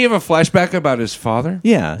 But doesn't he have a flashback about his father?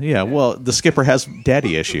 yeah. Well, the skipper has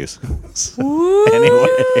daddy issues. Anyway,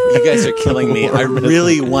 You guys are killing me. I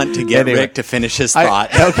really want to get Anyway. Rick to finish his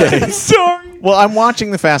thought. okay. Sorry. Well, I'm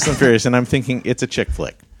watching the Fast and Furious, and I'm thinking it's a chick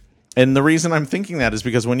flick. And the reason I'm thinking that is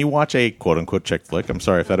because when you watch a quote unquote chick flick, I'm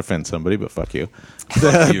sorry if that offends somebody, but fuck you.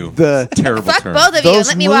 You. The Terrible Fuck term. both of you and those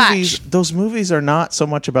let me movies, watch. those movies are not so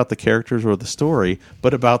much about the characters or the story,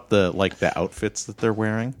 but about the outfits that they're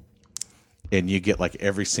wearing. And you get like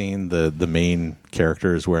every scene, the main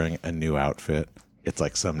character is wearing a new outfit. It's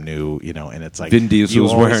like some new, and it's like Vin Diesel's you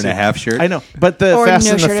always wearing see- a half shirt. I know, but the Or Fast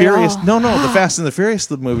no and the shirt at Furious, all. the Fast and the Furious,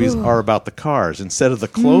 the movies are about the cars instead of the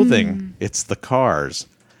clothing. It's the cars,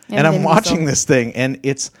 and I'm Vin watching Diesel. this thing, and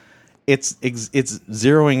it's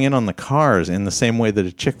zeroing in on the cars in the same way that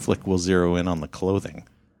a chick flick will zero in on the clothing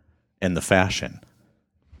and the fashion.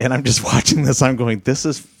 And I'm just watching this. I'm going, this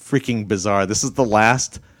is freaking bizarre. This is the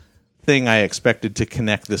last thing I expected to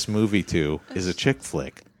connect this movie to is a chick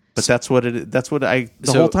flick. But that's what it. That's what the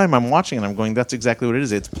So- whole time I'm watching it, I'm going, that's exactly what it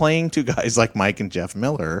is. It's playing to guys like Mike and Jeff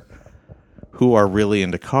Miller, who are really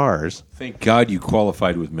into cars. Thank God you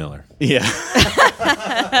qualified with Miller. Yeah.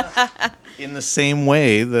 In the same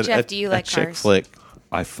way that Jeff, do you like a chick cars? flick.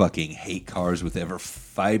 I fucking hate cars with every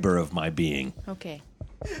fiber of my being. Okay.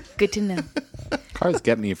 Good to know. Cars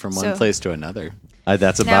get me from one So- place to another.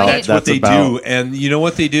 That's Now about. he- That's what they about, do. And you know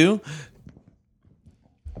what they do?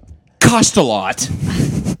 Cost a lot.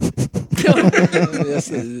 Yes,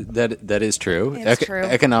 that is true. It's true.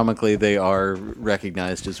 Economically, they are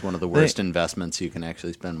recognized as one of the worst investments you can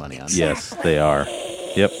actually spend money on. Yes, they are.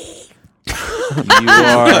 Yep. You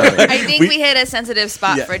are. I think we hit a sensitive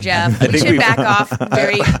spot for Jeff. We think should we- back off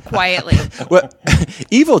very quietly. Well,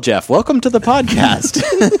 Evil Jeff, welcome to the podcast.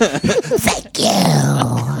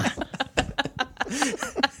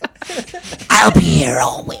 I'll be here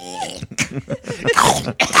all week.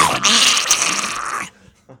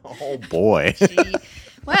 Oh boy.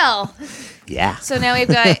 Well, Yeah. so now we've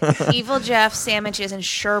got Evil Jeff sandwiches and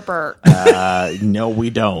sherbet. No, we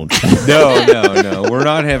don't. No. We're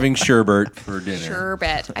not having sherbet for dinner.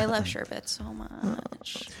 Sherbet. I love sherbet so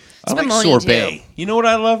much. I like Spumoni, sorbet. too. You know what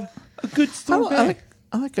I love? A good sorbet.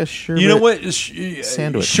 I like a sherbet. You know what?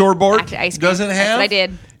 Sandwich. Shortbord Back to ice cream. doesn't That's have. what I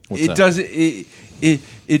did. What's It that? doesn't.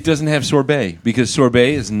 It doesn't have sorbet because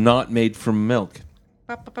sorbet is not made from milk.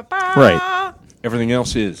 Right. Everything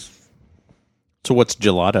else is. So what's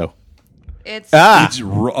gelato? It's It's a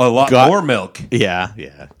lot Got- more milk. Yeah.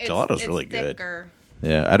 it's- Gelato's it's really good. thicker.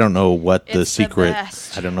 Yeah, I don't know what the It's the secret.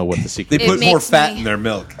 best. I don't know what the They secret. It put more makes fat me- in their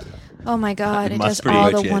milk. Oh my god, it must does pretty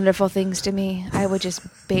all much the it. wonderful things to me. I would just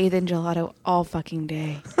bathe in gelato all fucking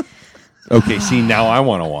day. Okay, see now I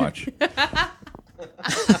want to watch. I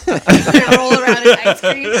roll around in ice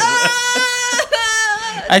cream. Ah!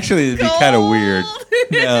 Actually, it'd be kind of weird.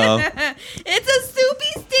 No, It's a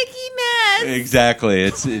soupy, sticky mess. exactly.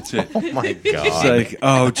 It's Oh my It's god! like,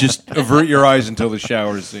 just avert your eyes until the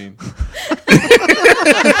shower scene.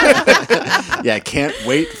 Yeah, can't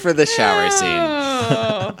wait for the shower scene.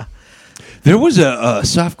 There was a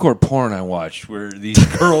softcore porn I watched where these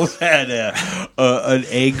girls had an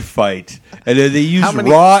egg fight, and then they used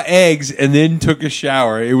raw eggs and then took a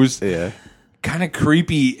shower. It was kind of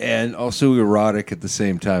creepy and also erotic at the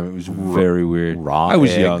same time. It was very weird. Raw I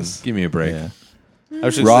was eggs. young. Give me a break. Yeah. I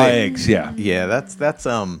was just Raw saying- eggs, yeah. Yeah, that's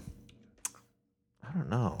I don't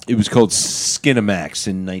know. It was called Skinamax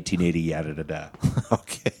in 1980. Yada da da.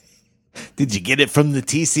 Okay. Did you get it from the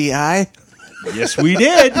TCI? Yes, we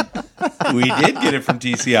did. We did get it from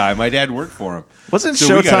TCI. My dad worked for him. Wasn't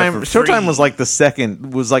So we got it Showtime? for free. Showtime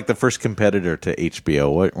was like the first competitor to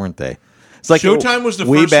HBO, weren't they? It's like Showtime was the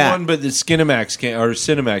way first back. one, but the Cinemax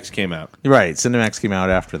came out. Right, Cinemax came out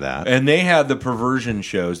after that. And they had the perversion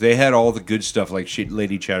shows. They had all the good stuff like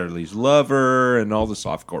Lady Chatterley's Lover and all the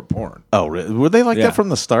softcore porn. Oh, really? Were they like Yeah. that from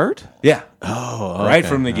the start? Yeah. Oh, Right okay.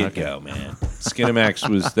 from the get-go, man. Skinamax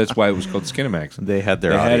was, that's why it was called Skinamax. They had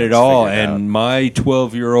their They had it audience all. figured out. And my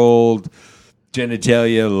 12-year-old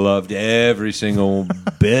genitalia loved every single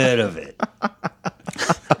bit of it.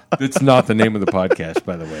 That's not the name of the podcast,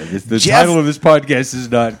 by the way. The title of this podcast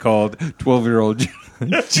is not called 12-year-old.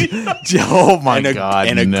 Oh my And a, God!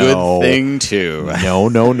 and a no. good thing too.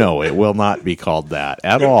 No! It will not be called that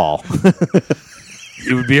at all.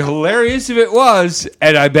 It would be hilarious if it was,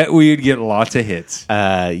 and I bet we'd get lots of hits.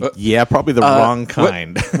 Yeah, probably the wrong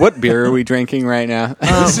kind. What beer are we drinking right now?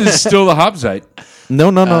 This is still the Hobsite. No.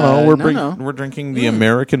 We're no. we're drinking the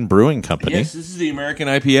American Brewing Company. Yes, this is the American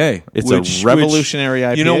IPA. It's a revolutionary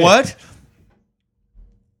IPA. You know what?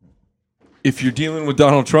 If you're dealing with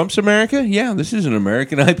Donald Trump's America, yeah, this is an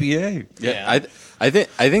American IPA. Yeah, I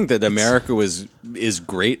think that America is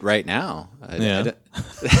great right now.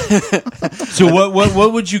 So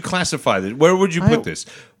what would you classify this? Where would you put this?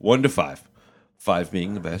 1 to 5. 5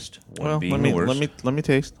 being the best, 1 Well, being the worst. let me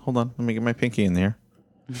taste. Hold on. Let me get my pinky in there.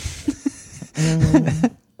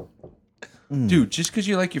 Dude, just because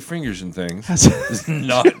you like your fingers and things is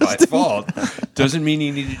not my fault. Doesn't mean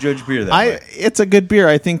you need to judge beer that way. It's a good beer.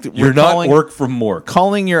 I think that You're not work from Mork.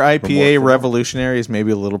 calling your IPA from revolutionary is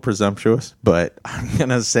maybe a little presumptuous, but I'm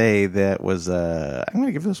gonna say that was. I'm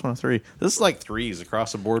gonna give this one a 3. This is like 3s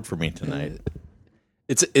across the board for me tonight.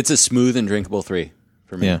 It's a smooth and drinkable 3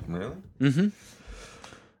 for me. Yeah, Really?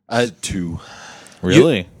 2.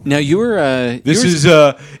 really. Now you were This is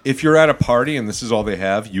if you're at a party and this is all they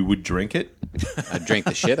have, you would drink it. I'd drink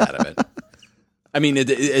the shit out of it. I mean,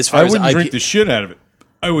 as far I as wouldn't drink the shit out of it.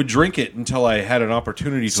 I would drink it until I had an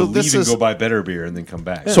opportunity to So this leave and is- go buy better beer and then come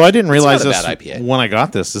back. So I didn't realize not a this bad IPA. when I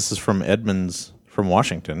got this. This is from Edmonds, from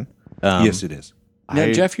Washington. Yes, it is.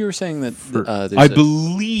 now, Jeff, you were saying that there's I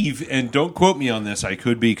believe, and don't quote me on this, I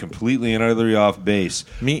could be completely and utterly off base.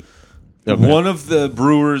 Me, One of the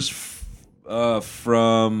brewers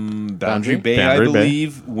from Boundary Bay, Boundary I Bay.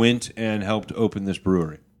 believe, went and helped open this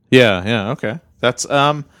brewery. Yeah, okay. That's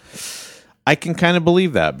I can kind of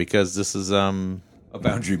believe that because this is A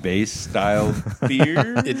Boundary Bay style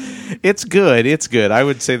beer. it's good. I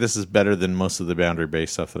would say this is better than most of the Boundary Bay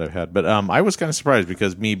stuff that I've had. But I was kind of surprised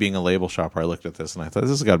because me being a label shopper, I looked at this and I thought this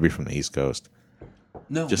has got to be from the East Coast.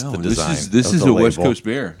 No, Just no, the this design is this of is the a West label. Coast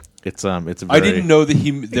beer. It's a very, I didn't know that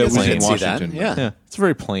that was I in can see that. Washington. Yeah. it's a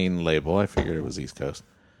very plain label. I figured it was East Coast.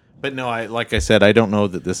 But no, like I said, I don't know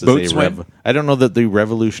that this is Boatswain? I don't know that the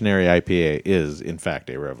revolutionary IPA is in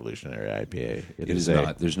fact a revolutionary IPA. It is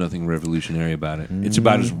not. There's nothing revolutionary about it. It's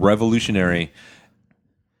about as revolutionary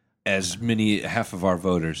as half of our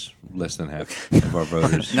voters, less than half of our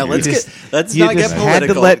voters. Now let's You not get just had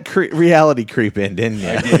to political. let reality creep in, didn't you?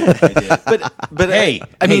 I did. but Hey,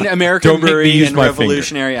 I mean, American don't make me Brewery use and my finger.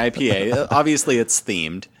 Revolutionary IPA. Obviously, it's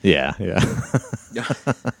themed. Yeah.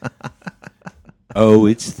 Oh,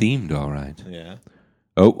 it's themed, all right. Yeah.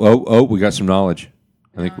 Oh, we got some knowledge.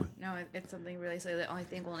 I think. No, it's something really silly that I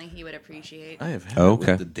think only he would appreciate. I have had Oh, it with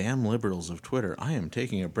okay. the damn liberals of Twitter. I am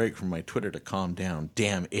taking a break from my Twitter to calm down.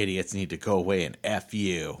 Damn idiots need to go away and F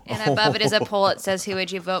you. And above it is a poll. It says, "Who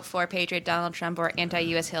would you vote for, Patriot Donald Trump or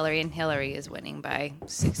anti-U.S. Hillary?" And Hillary is winning by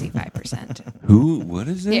 65%. Who? What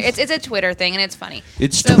is this? Yeah, it's a Twitter thing, and it's funny.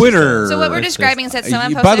 It's So- Twitter. So what we're describing is that someone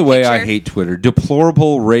posted By the way, a I picture. hate Twitter.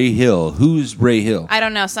 Deplorable Ray Hill. Who's Ray Hill? I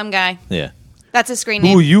don't know, some guy. Yeah. That's his screen Who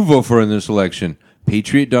name. will you vote for in this election?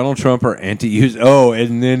 Patriot Donald Trump or anti-US? Oh,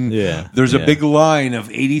 and then there's a big line of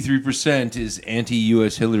 83% is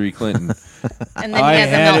anti-US Hillary Clinton. And then I he has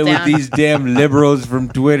had a it with meltdown. these damn liberals from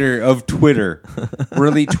Twitter.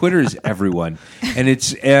 Really, Twitter's everyone.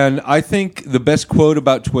 And I think the best quote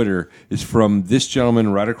about Twitter is from this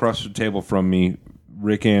gentleman right across the table from me,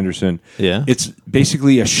 Rick Anderson. Yeah. It's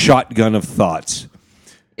basically a shotgun of thoughts.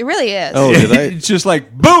 It really is. Oh, did I? It's just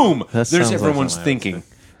like boom. That There's sounds like everyone's something I would thinking,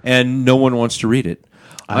 and no one wants to read it.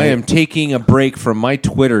 I am taking a break from my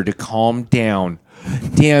Twitter to calm down.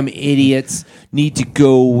 Damn idiots need to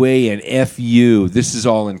go away and F you. This is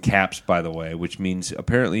all in caps, by the way, which means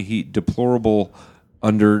apparently he deplorable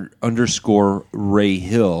underscore Ray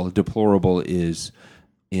Hill. Deplorable is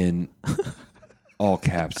in all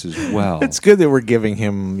caps as well. It's good that we're giving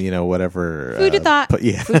him, whatever. Food of thought. But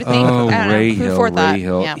yeah. Food to think. Oh, I don't know. Ray Food Hill. for thought. Ray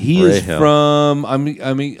Hill. Yeah. He Ray is Hill. from.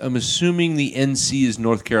 I'm assuming the NC is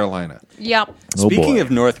North Carolina. Yep. Speaking boy.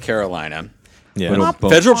 of North Carolina, Yeah.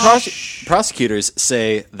 federal prosecutors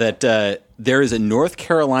say that there is a North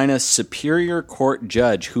Carolina Superior Court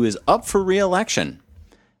judge who is up for re-election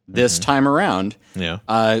this time around,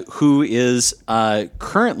 who is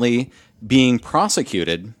currently being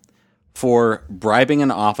prosecuted for bribing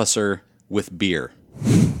an officer with beer.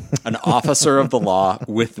 An officer of the law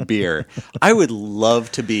with beer. I would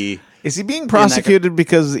love to be... Is he being prosecuted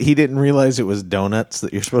because he didn't realize it was donuts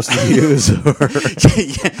that you're supposed to use?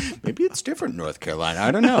 Yeah, maybe it's different in North Carolina. I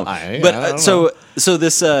don't know. I don't So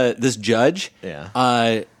this judge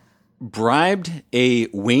Yeah. bribed a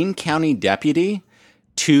Wayne County deputy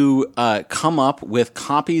to come up with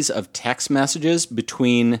copies of text messages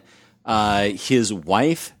between his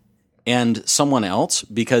wife and someone else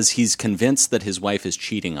because he's convinced that his wife is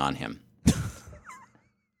cheating on him.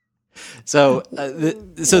 So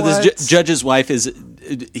this judge's wife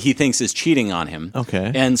he thinks is cheating on him.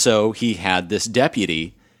 Okay. And so he had this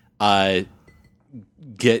deputy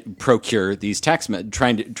procure these try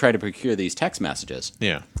to procure these text messages.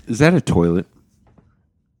 Yeah. Is that a toilet?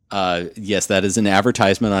 Yes, that is an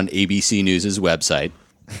advertisement on ABC News' website.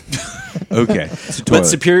 Okay. It's a But toilet.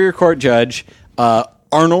 Superior Court Judge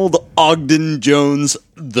Arnold Ogden Jones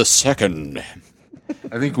II.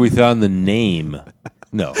 I think we found the name.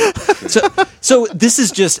 No. So this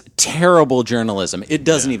is just terrible journalism. It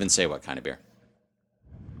doesn't even say what kind of beer.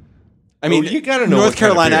 I mean, you gotta know North what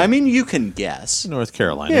kind of Carolina. beer. I mean, you can guess. North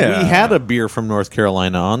Carolina. Yeah. We had a beer from North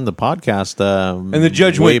Carolina on the podcast. And the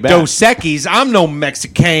judge way went, back. Dos Equis, I'm no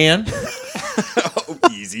Mexican.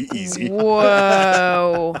 Easy.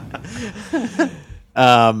 Whoa.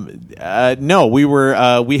 No,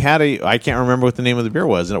 we had I can't remember what the name of the beer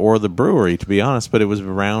was or the brewery, to be honest, but it was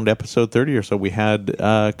around episode 30 or so. We had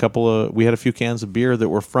a few cans of beer that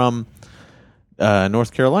were from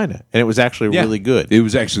North Carolina, and it was actually really good. It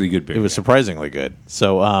was actually good beer. It was surprisingly good.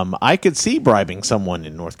 So I could see bribing someone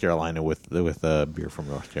in North Carolina with beer from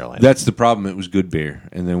North Carolina. That's the problem. It was good beer.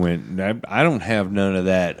 And they went, I don't have none of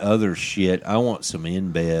that other shit. I want some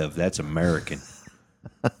InBev. That's American.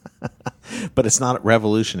 But it's not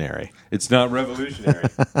revolutionary. It's not revolutionary.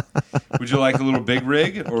 Would you like a little big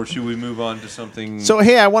rig, or should we move on to something? So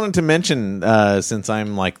hey, I wanted to mention since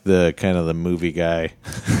I'm like the kind of the movie guy.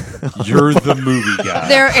 You're the movie guy.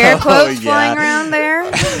 There are air quotes flying around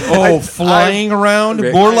there. Flying around?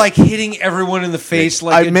 Rick, More like hitting everyone in the face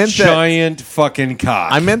like I a meant that- giant fucking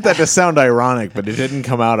cock. I meant that to sound ironic, but it didn't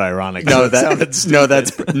come out ironic.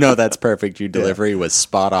 That's perfect. Your delivery was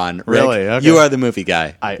spot on. Rick, Really? Okay. you are the movie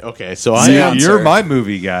guy. So I Say am. on, You're sir. my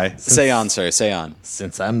movie guy. Say on, sir. Say on.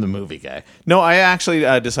 Since I'm the movie guy. No, I actually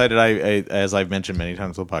decided, as I've mentioned many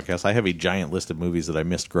times on the podcast, I have a giant list of movies that I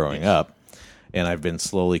missed growing up, and I've been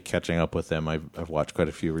slowly catching up with them. I've watched quite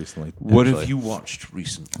a few recently. What actually. have you watched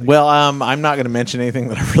recently? Well, I'm not going to mention anything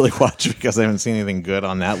that I really watched because I haven't seen anything good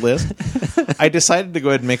on that list. I decided to go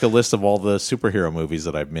ahead and make a list of all the superhero movies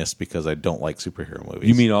that I've missed because I don't like superhero movies.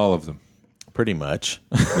 You mean all of them? Pretty much.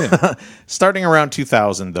 Starting around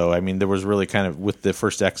 2000, though, I mean, there was really kind of, with the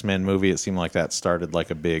first X-Men movie, it seemed like that started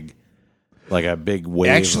like a big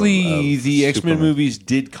wave. Actually, of the X-Men Superman. movies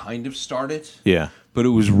did kind of start it. Yeah. But it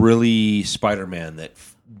was really Spider-Man that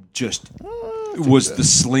just was the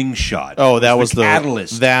slingshot. Oh, that It was the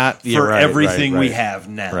catalyst that for yeah, right, everything right, we right. have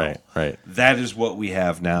now. Right. That is what we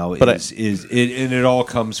have now. But And it all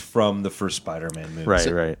comes from the first Spider-Man movie.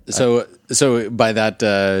 Right. So by that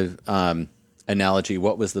analogy,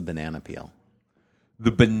 what was the banana peel?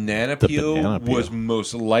 The banana peel banana peel. was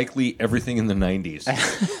most likely everything in the 90s,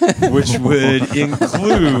 which would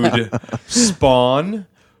include Spawn,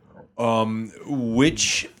 what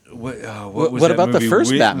was What that about the movie?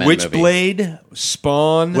 first Batman movie? Witchblade,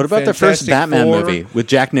 Spawn. What about the first Fantastic Batman Four? movie with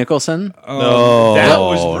Jack Nicholson? That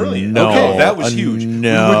was brilliant. no, Okay, that was huge.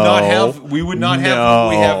 no, we would not have what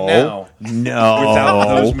we have now No. without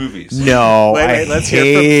those movies. No, Wait, I let's hear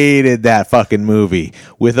from- hated that fucking movie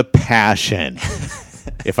with a passion.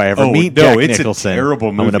 If I ever Oh, meet no, Jack it's a Nicholson, terrible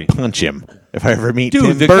I'm going movie. to punch him. If I ever meet Dude,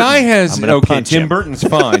 Tim the Burton, guy has I'm gonna okay. punch Tim him. Burton's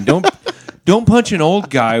fine. Don't punch an old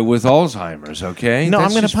guy with Alzheimer's. Okay, No, That's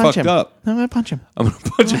I'm going to just punch fucked him. up. I'm going to punch him. I'm gonna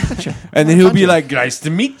punch him, and then he'll be like, "Nice to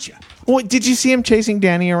meet you." Well, did you see him chasing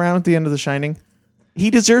Danny around at the end of The Shining? He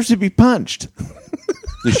deserves to be punched.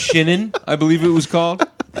 The Shinin, I believe it was called.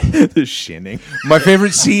 The shinning. My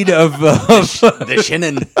favorite scene of The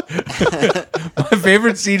Shinin. my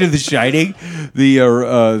favorite scene of The Shining, the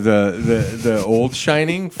old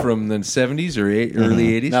Shining from the 70s or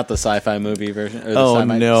early 80s. Not the sci-fi movie version. Or the Oh,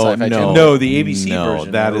 sci-fi, no, sci-fi no. channel. No, the ABC No,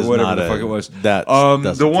 version. that or is whatever not the a- fuck it was. that the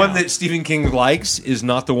doesn't one count. that Stephen King likes is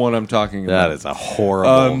not the one I'm talking about. That is a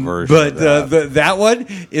horrible version. But of that. that one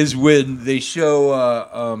is when they show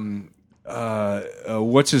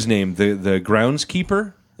what's his name, the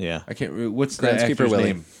groundskeeper. yeah. I can't. What's the Groundskeeper actor's Willie.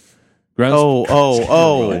 name? Grounds.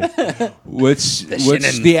 Oh. What's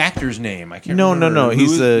Shinnin. the actor's name? I can't. No. remember. He's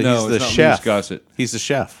Who is- the no, he's the it's not chef. Louis Gossett. He's the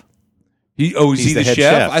chef. Is He's he the the head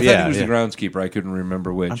chef? chef. I thought Yeah, he was yeah. the groundskeeper. I couldn't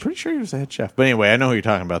remember which. I'm pretty sure he was the head chef. But anyway, I know who you're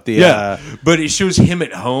talking about. Yeah, but it shows him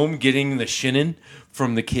at home getting the shinin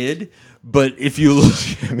from the kid. But if you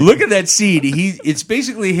look at that scene, it's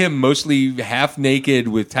basically him mostly half naked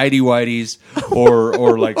with tidy whities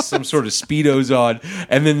or like some sort of Speedos on,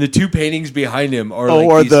 and then the two paintings behind him are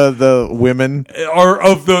or the women, are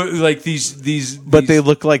of the like these. but they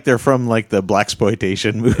look like they're from like the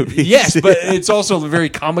blaxploitation movies. yes, but it's also very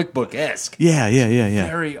comic book esque. yeah.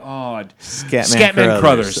 Very odd. Scatman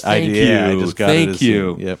Crothers. Thank you. I just got it Thank as-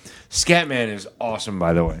 you. Yep. Scatman is awesome,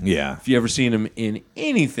 by the way. Yeah. If you ever seen him in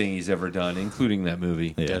anything he's ever done, including that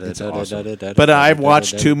movie, it's awesome. But I've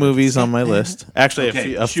watched 2 movies on my list. Actually,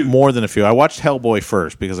 Okay, shoot. more than a few. I watched Hellboy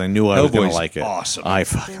first because I knew I was going Hellboy's to like it. awesome. I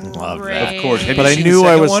fucking love that. Great. Of course. Have But you I seen knew the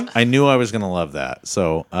I second was. one? I knew I was going to love that.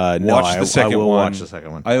 So no, Watch the second I will one. watch the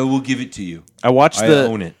second one. I will give it to you. I watched I the.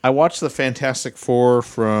 own it. I watched the Fantastic Four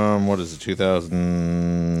from what is it?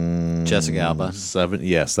 2000. Jessica Alba. 7.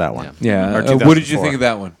 Yes, that one. Yeah. Or What did you 2004. think of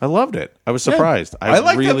that one? I loved it. I was surprised. I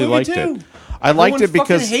like that really movie liked too. it. I liked Everyone it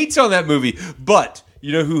because fucking hates on that movie. But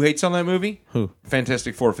you know who hates on that movie? Who?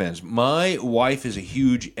 Fantastic Four fans. My wife is a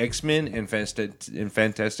huge X-Men and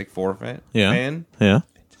Fantastic Four fan. yeah.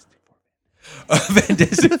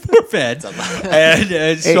 Fantastic Four fans.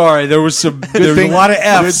 And sorry, there was a lot of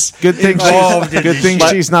F's. Good thing. involved in Good this thing shit.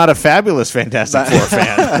 she's not a fabulous Fantastic Four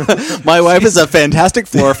fan. My wife is a Fantastic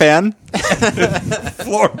Four fan.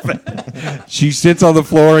 Floor fan. She sits on the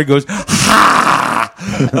floor and goes, ha!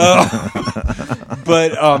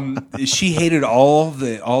 But she hated all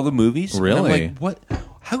the movies. And I'm Really? like, what?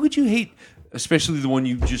 How could you hate, especially the one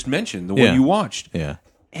you just mentioned, the Yeah. one you watched? Yeah.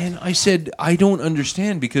 And I said, I don't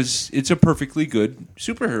understand because it's a perfectly good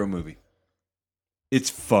superhero movie. It's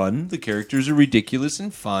fun. The characters are ridiculous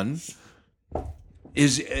and fun.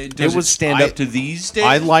 Does it stand up to these days?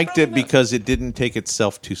 I liked Probably it not. because it didn't take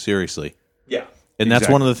itself too seriously. Yeah. And that's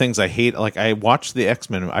one of the things I hate. Like, I watched the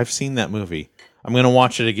X-Men. I've seen that movie. I'm going to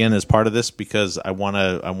watch it again as part of this because I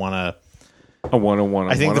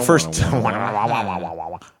think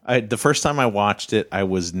the first time I watched it, I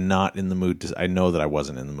was not in the mood I know that I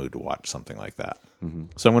wasn't in the mood to watch something like that.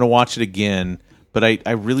 So I'm going to watch it again. But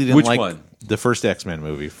I really didn't Which like one? the first X-Men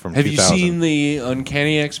movie from Have 2000. you seen the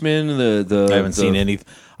Uncanny X-Men? I haven't seen any.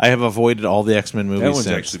 I have avoided all the X-Men movies That one's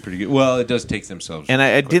since. actually pretty good. Well, it does take themselves. And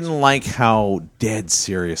I didn't like how dead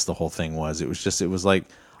serious the whole thing was. It was like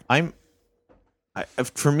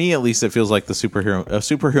for me at least, it feels like a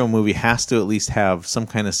superhero movie has to at least have some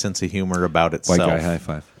kind of sense of humor about itself. White guy high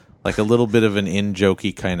five. Like a little bit of an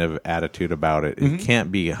in-jokey kind of attitude about it. It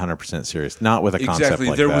can't be 100% serious. Not with a concept Exactly.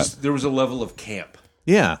 like there that. was a level of camp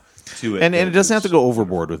Yeah. to it. And that it doesn't have to was- go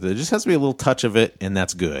overboard with it. It just has to be a little touch of it, and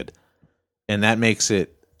that's good. And that makes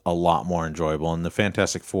it a lot more enjoyable. And the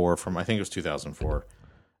Fantastic Four from, I think it was 2004.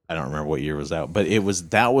 I don't remember what year it was out, but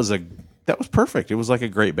that was perfect. It was like a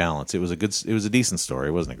great balance. It was a decent story.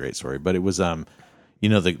 It wasn't a great story, but it was the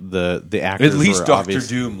actors At least were Doctor obvious-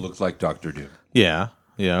 Doom looked like Doctor Doom. Yeah.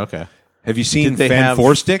 Okay. Have you seen Did they Fan have-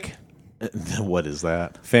 Four Stick? What is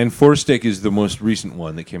that? Fan Four Stick is the most recent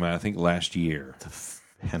one that came out, I think, last year.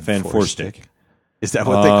 Fan Four Stick. Is that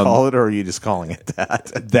what they call it, or are you just calling it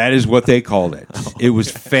that? That is what they called it. It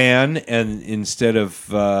was fan, and instead of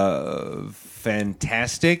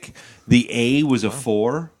fantastic, the A was a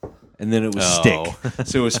 4, and then it was stick.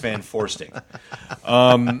 So it was Fan Four Stick.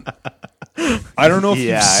 I don't know if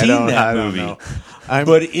you've seen that movie.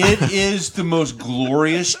 But it is the most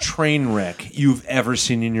glorious train wreck you've ever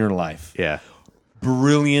seen in your life. Yeah.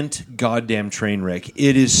 Brilliant goddamn train wreck.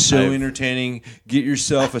 It is so entertaining. Get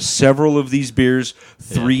yourself several of these beers.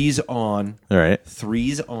 Threes on. All right.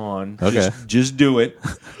 Threes on. Okay. Just do it.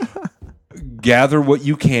 Gather what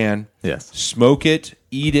you can. Yes. Smoke it,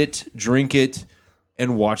 eat it, drink it,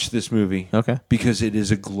 and watch this movie. Okay. Because it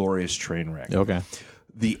is a glorious train wreck. Okay.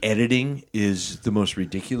 The editing is the most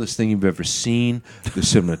ridiculous thing you've ever seen. The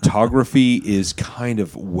cinematography is kind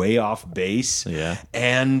of way off base. Yeah.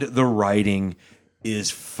 And the writing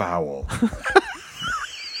is foul.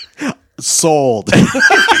 Sold.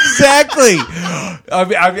 Exactly.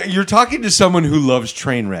 You're talking to someone who loves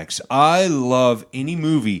train wrecks. I love any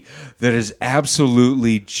movie that is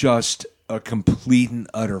absolutely just a complete and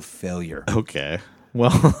utter failure. Okay.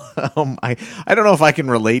 Well, I don't know if I can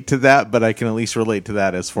relate to that, but I can at least relate to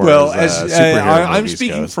that as far as superhero I'm movies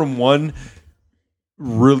speaking goes. from one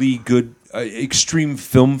really good extreme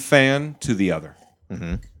film fan to the other.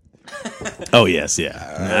 Oh yes,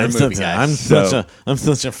 yeah. I'm such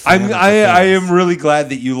a fan. I am really glad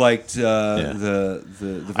that you liked the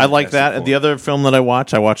I like Fantastic that. Four. The other film that I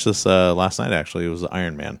watched this last night. Actually, it was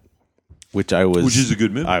Iron Man, which is a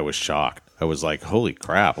good movie. I was shocked. I was like, "Holy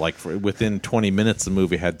crap!" Like within 20 minutes, the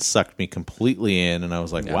movie had sucked me completely in, and I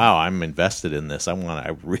was like, "Wow, I'm invested in this.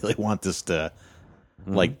 I really want this to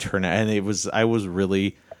like turn out." And I was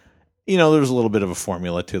really, there was a little bit of a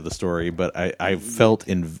formula to the story, but I felt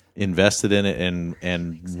invested in it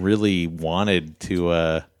and really wanted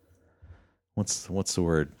to. What's the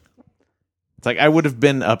word? It's like I would have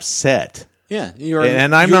been upset. Yeah,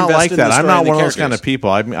 And I'm not like that. I'm not one of those kind of people.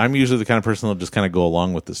 I'm usually the kind of person that'll just kind of go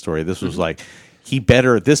along with the story. This was like,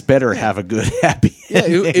 this better have a good happy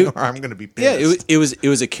ending, or I'm going to be pissed. Yeah, it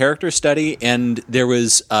was a character study, and there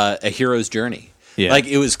was a hero's journey. Yeah. Like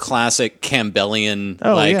it was classic Campbellian.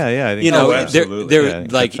 Oh, like, yeah. I think absolutely. Yeah,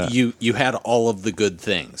 like that's you had all of the good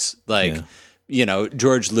things. Like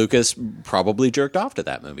George Lucas probably jerked off to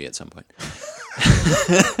that movie at some point.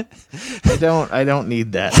 I don't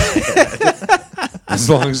need that. As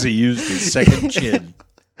long as he used his second chin.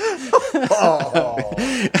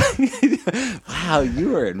 Wow,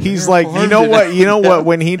 you were. He's like, you know what?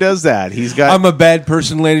 When he does that, he's got. I'm a bad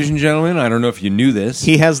person, ladies and gentlemen. I don't know if you knew this.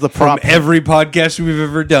 He has the From prop. every podcast we've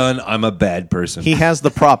ever done, I'm a bad person. He has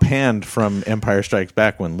the prop hand from Empire Strikes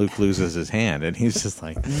Back when Luke loses his hand, and he's just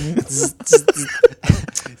like,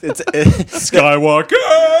 Skywalker!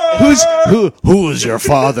 who's your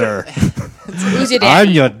father? Who's your dad?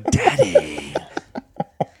 I'm your daddy.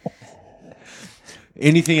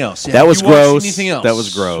 Anything else? That was Have you watched gross. Anything else? That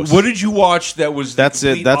was gross. What did you watch that was That's the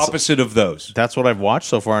it. complete That's- opposite of those? That's what I've watched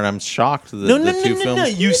so far, and I'm shocked. The two films. No.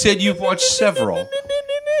 You said you've watched several.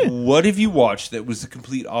 What have you watched that was the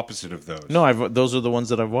complete opposite of those? No, those are the ones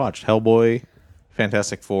that I've watched: Hellboy,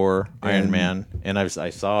 Fantastic Four, Iron Man, and I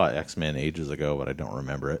saw X-Men ages ago, but I don't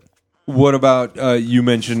remember it. What about you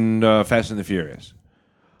mentioned Fast and the Furious?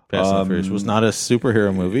 Fast and Furious was not a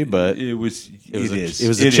superhero movie, but It was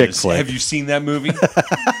a chick flick. Have you seen that movie?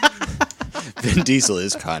 Vin Diesel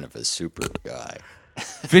is kind of a super guy.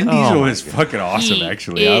 Vin Diesel is fucking awesome,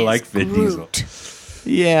 actually. I like Vin Diesel.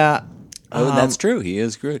 yeah. Oh, that's true. He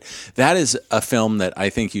is Groot. That is a film that I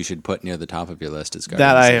think you should put near the top of your list. Is That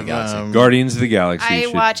Guardians I of the Galaxy. have. Guardians of the Galaxy. I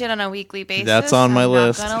should- watch it on a weekly basis. That's on my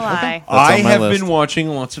list. I'm not gonna lie. That's I on my have list. been watching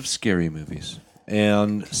lots of scary movies.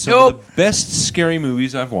 And some of the best scary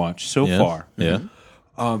movies I've watched so far. Yeah.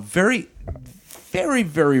 Very, very,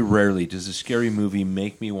 very rarely does a scary movie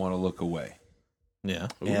make me want to look away Yeah.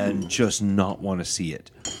 and just not want to see it.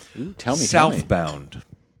 Ooh, tell me. Southbound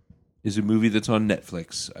is a movie that's on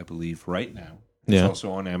Netflix, I believe, right now. It's Yeah.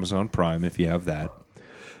 also on Amazon Prime if you have that.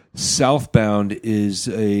 Southbound is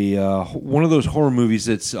a one of those horror movies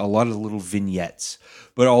that's a lot of little vignettes,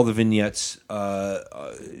 but all the vignettes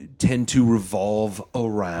tend to revolve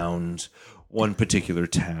around one particular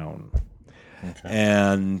town. Okay.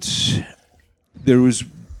 And there was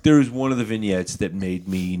one of the vignettes that made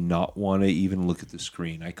me not want to even look at the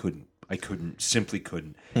screen. I simply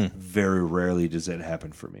couldn't. Very rarely does that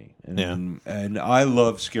happen for me. And I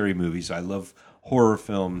love scary movies. I love horror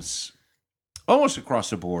films almost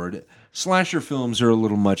across the board. Slasher films are a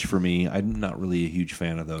little much for me. I'm not really a huge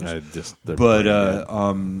fan of those. But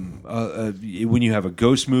when you have a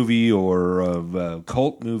ghost movie or a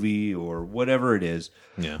cult movie or whatever it is,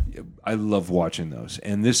 I love watching those.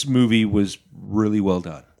 And this movie was really well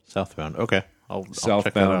done. Southbound. Okay. I'll check that out.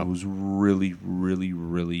 Southbound was really, really,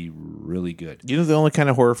 really, really good. You know the only kind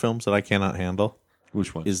of horror films that I cannot handle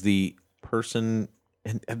Which one? is the person,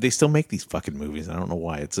 and they still make these fucking movies. I don't know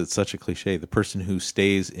why. It's such a cliche. The person who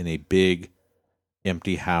stays in a big,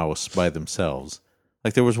 empty house by themselves.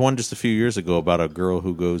 Like there was one just a few years ago about a girl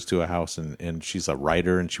who goes to a house and she's a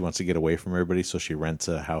writer and she wants to get away from everybody, so she rents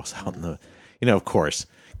a house out in the, of course,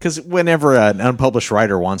 because whenever an unpublished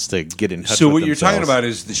writer wants to get in touch. So with what you're talking themselves- about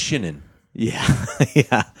is The Shinnin. Yeah,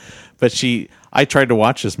 yeah. But I tried to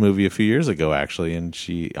watch this movie a few years ago actually, and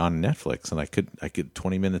on Netflix, and I could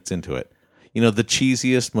 20 minutes into it. The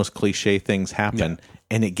cheesiest, most cliche things happen,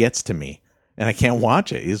 and it gets to me. And I can't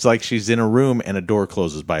watch it. It's like she's in a room and a door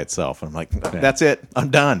closes by itself. And I'm like, that's it.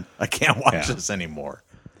 I'm done. I can't watch this anymore.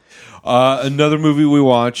 Another movie we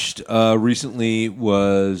watched recently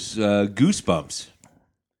was Goosebumps.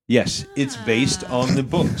 Yes, it's based on the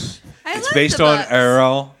books. It's like based the on books.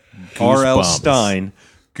 R.L. Goosebumps. Stein.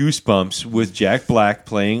 Goosebumps with Jack Black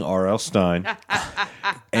playing R.L. Stein.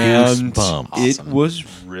 And Goosebumps. it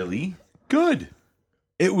was really good.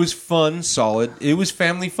 It was fun, solid. It was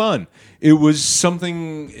family fun. It was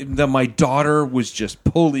something that my daughter was just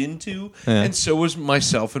pulled into, and so was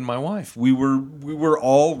myself and my wife. We were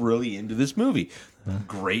all really into this movie.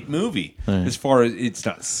 Great movie. As far as it's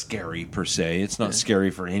not scary per se, it's not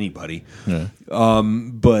scary for anybody.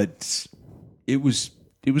 But it was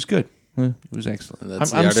good. It was excellent.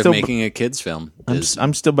 That's I'm the art still- of making a kids film.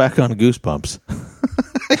 I'm still back on Goosebumps.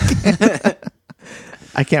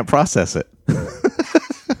 I can't process it.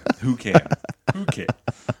 Who can? Who can?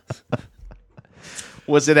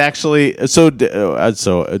 Was it actually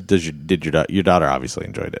did your daughter obviously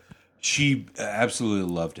enjoyed it? She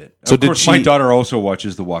absolutely loved it. So of did course, my she- daughter also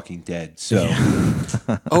watches The Walking Dead. So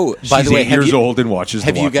Oh, by she's the way, 8 years old and watches.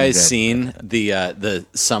 have The you Walking guys Dead. seen the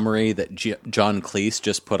summary that John Cleese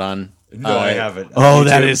just put on? No, I haven't. Oh,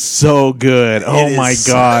 that is so good. Oh It my is.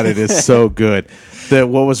 God, it is so good.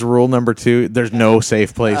 What was rule number 2? There's no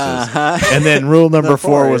safe places. And then rule number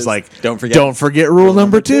 4 was is, like, don't forget rule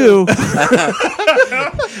number 2.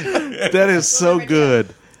 That is so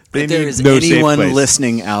good. They If there's no safe anyone place.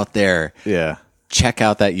 listening out there, Yeah. check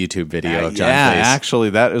out that YouTube video of John Yeah, Cleese. actually,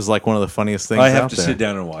 that is like one of the funniest things I have out to there. sit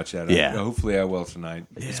down and watch that. Yeah. Hopefully I will tonight.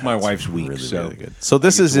 It's my wife's week, Really, so really good. So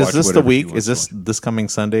this I get is to watch this the whatever she week? wants Is to this coming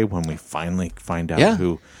Sunday when we finally find out Yeah.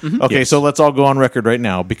 who? Okay, so let's all go on record right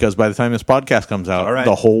now because by the time this podcast comes out, All right.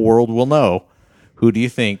 the whole world will know. Who do you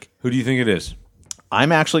think? Who do you think it is?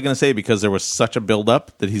 I'm actually going to say because there was such a build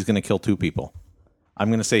up that he's going to kill 2 people. I'm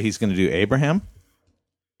going to say he's going to do Abraham,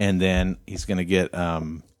 and then he's going to get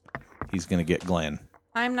Glenn.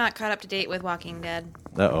 I'm not caught up to date with Walking Dead.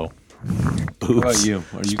 Uh-oh. How about you?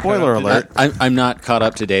 Are you Spoiler caught up to alert. I'm not caught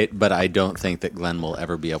up to date, but I don't think that Glenn will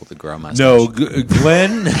ever be able to grow a mustache. No,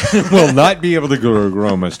 Glenn will not be able to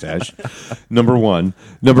grow a mustache. Number 1.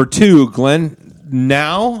 Number 2, Glenn,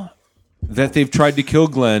 now that they've tried to kill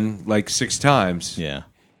Glenn like 6 times, Yeah.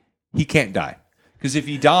 he can't die. Because if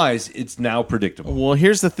he dies, it's now predictable. Well,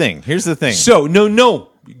 here's the thing. So, no.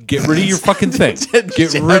 Get rid of your fucking thing. Get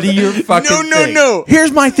rid of your fucking thing. No.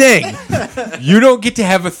 Here's my thing. You don't get to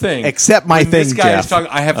have a thing. Except my When This thing, guy Jeff. is talking.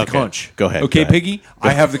 I have the Okay. conch. Go ahead, Okay, go ahead. Piggy?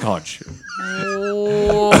 I have the conch.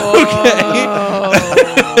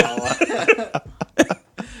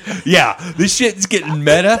 Yeah, this shit's getting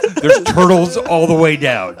meta. There's turtles all the way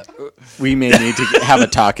down. We may need to have a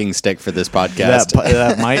talking stick for this podcast.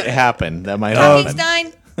 That might happen. That might Talking happen.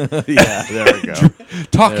 Stein. Yeah, there we go.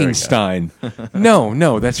 Talking Stein.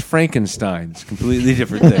 No, that's Frankenstein. It's a completely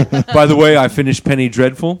different thing. By the way, I finished Penny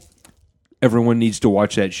Dreadful. Everyone needs to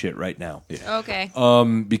watch that shit right now. Okay.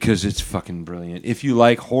 Because it's fucking brilliant. If you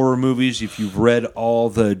like horror movies, if you've read all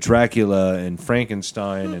the Dracula and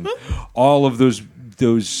Frankenstein and all of those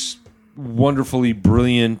wonderfully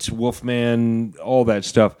brilliant Wolfman, all that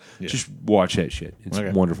stuff, just watch that shit. It's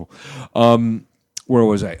Okay. wonderful. Where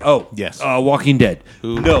was I? Oh, Yes. Walking Dead.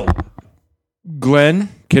 No. Glenn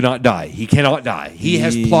cannot die. He cannot die. He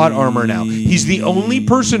has plot armor now. He's the only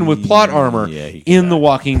person with plot armor he can in The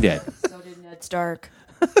Walking Dead. So did Ned Stark.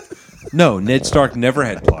 No, Ned Stark never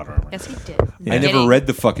had plot armor. Yes, he did. I never read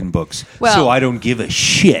the fucking books, Well, so I don't give a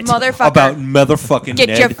shit motherfucker. about motherfucking Get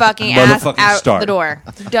Ned your fucking ass motherfucking out Stark. the door.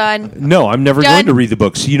 Done. No, I'm never Done. going to read the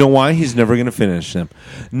books. You know why? He's never going to finish them.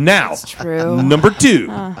 Now, true. number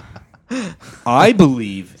 2, I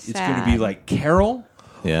believe it's going to be Sad. like Carol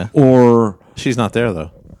Yeah. or She's not there,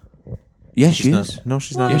 though. yes, she Not- is. no,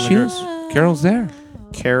 she's not. Yes, in she the is. group. Carol's there.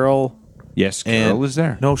 Carol. Yes, And Carol is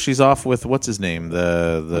there. No, she's off with what's his name? What's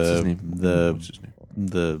his name? What's his name?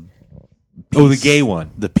 The The gay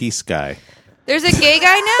one. the peace guy. There's a gay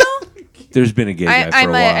guy now? There's been a gay guy for I'm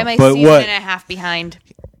a while. I'm a But season what- and a half behind.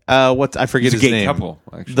 I forget He's a his gay name. couple,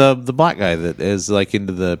 actually. The black guy that is like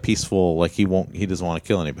into the peaceful, like he doesn't want to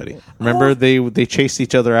kill anybody. Remember they chased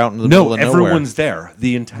each other out in the middle No, of nowhere. everyone's there.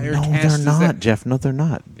 The entire No, cast they're is not, there. Jeff. No, they're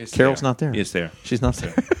not. Yes, Carol's they are. not there. Yes, they are. She's not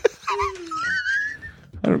there.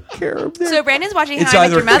 I don't care. So Brandon's watching It's How I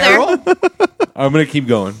Met either Your Mother. Carol. I'm going to keep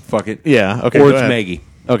going. Fuck it. Yeah. Okay. Or go it's ahead. Maggie.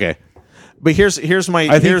 Okay. But here's my.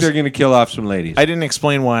 I think they're going to kill off some ladies. I didn't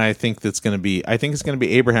explain why I think that's going to be. I think it's going to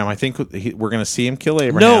be Abraham. I think we're going to see him kill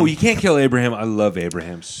Abraham. No, you can't kill Abraham. I love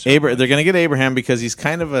Abraham. They're going to get Abraham because he's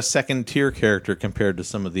kind of a second tier character compared to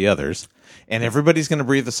some of the others, and everybody's going to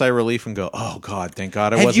breathe a sigh of relief and go, "Oh God, thank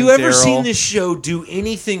God it wasn't." Have you ever Daryl." seen this show do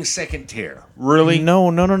anything second tier? Really?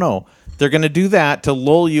 No. They're going to do that to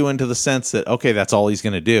lull you into the sense that okay, that's all he's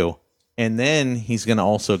going to do, and then he's going to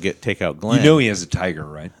also take out Glenn. You know he has a tiger,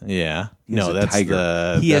 right? Yeah. He has No, a that's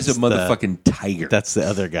tiger. He has a motherfucking tiger. That's the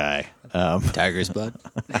other guy. Tiger's blood.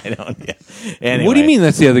 I don't. Yeah. Anyway. What do you mean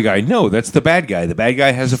that's the other guy? No, that's the bad guy. The bad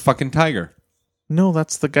guy has a fucking tiger. No,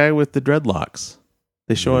 that's the guy with the dreadlocks.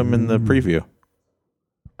 They show him in the preview.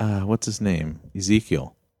 What's his name?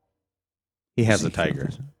 Ezekiel. He has a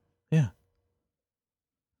tiger. Yeah.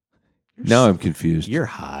 Now I'm confused. You're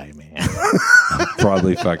high, man.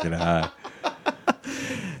 Probably fucking high.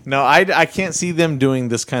 No, I can't see them doing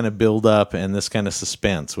this kind of build up and this kind of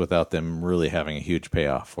suspense without them really having a huge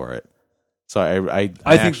payoff for it. So I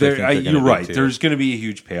think you're right. There's going to be a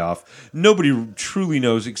huge payoff. Nobody truly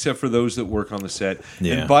knows except for those that work on the set.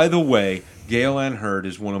 Yeah. And by the way, Gail Ann Hurd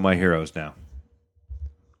is one of my heroes now.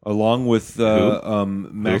 Along with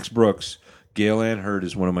Max Brooks, Gail Ann Hurd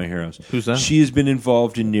is one of my heroes. Who's that? She has been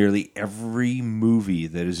involved in nearly every movie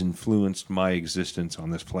that has influenced my existence on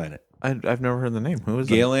this planet. I've never heard the name. Who is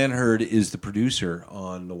Gail Ann Hurd is the producer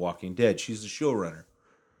on The Walking Dead. She's the showrunner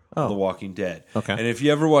of The Walking Dead. Okay. And if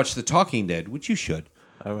you ever watch The Talking Dead, which you should,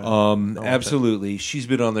 absolutely, she's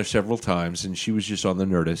been on there several times, and she was just on The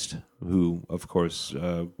Nerdist, who, of course,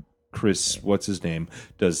 Chris, what's his name,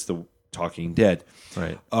 does The Talking Dead.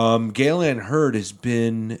 Right. Gail Ann Hurd has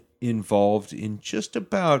been involved in just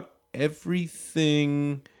about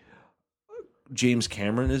everything James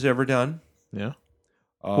Cameron has ever done. Yeah.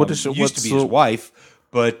 Used to be his wife,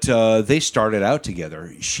 but they started out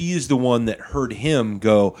together. She is the one that heard him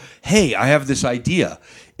go, "Hey, I have this idea.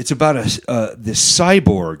 It's about this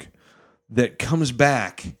cyborg that comes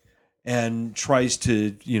back and tries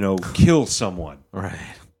to, kill someone." Right.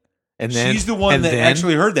 And then she's the one that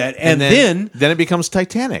actually heard that, and then it becomes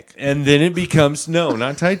Titanic, and then it becomes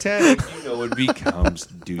not Titanic. It becomes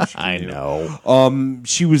douche. I know.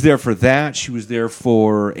 She was there for that. She was there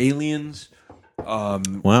for Aliens.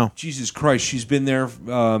 Wow. Jesus Christ, she's been there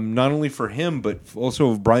not only for him, but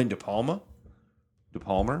also Brian De Palma.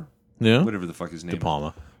 Yeah. Whatever the fuck his name De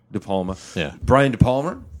Palma. Yeah. Brian De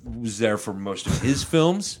Palma was there for most of his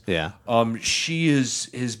films. Yeah. She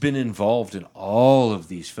has been involved in all of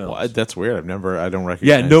these films. Well, that's weird. I don't recognize.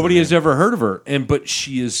 Yeah, nobody has ever heard of her, but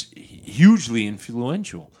she is hugely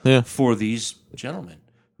influential for these gentlemen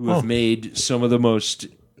who have made some of the most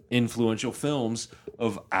influential films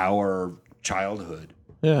of our childhood.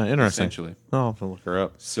 Yeah, interesting. Essentially. I'll have to look her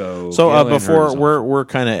up. So before we're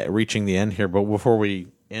kind of reaching the end here, but before we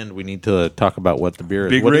end, we need to talk about what the beer is.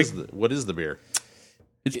 Big Rig? What is the beer?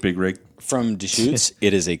 It's Big Rig. From Deschutes,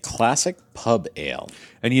 it is a classic pub ale.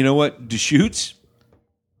 And you know what? Deschutes?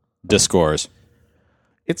 Discourse.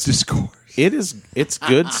 It's Discourse. It's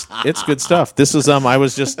good. It's good stuff. This is I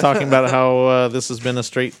was just talking about how this has been a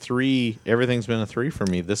straight 3. Everything's been a 3 for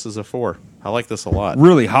me. This is a 4. I like this a lot.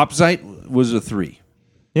 Really, Hopzite was a 3.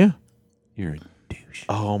 Yeah. You're a douche.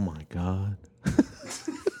 Oh my god.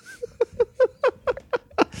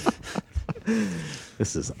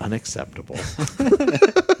 This is unacceptable.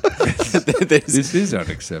 This is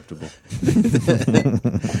unacceptable.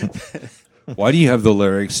 Why do you have the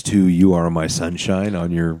lyrics to "You Are My Sunshine" on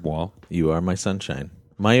your wall? You are my sunshine,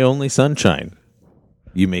 my only sunshine.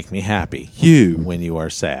 You make me happy. When you are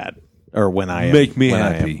sad, or when I am, make me when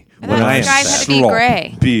happy. And then the skies have to be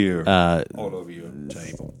gray. Beer all over your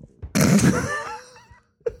table.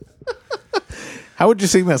 How would you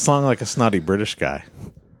sing that song like a snotty British guy?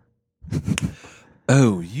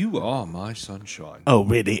 Oh, you are my sunshine. Oh,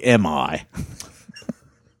 really? Am I?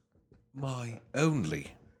 My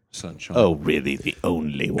only sunshine. Oh, really? The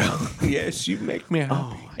only one? Yes, you make me happy.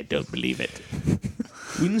 Oh, I don't believe it.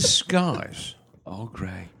 When skies are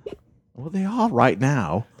grey. Well, they are right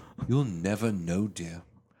now. You'll never know, dear,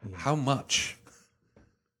 how much.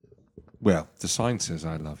 Well, the sign says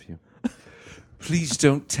I love you. Please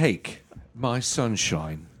don't take my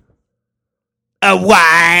sunshine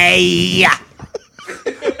away.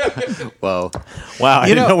 Whoa. Wow, I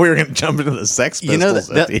didn't know we were going to jump into the Sex Pistols.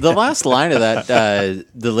 The last line of that,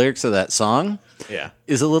 the lyrics of that song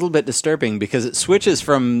is a little bit disturbing because it switches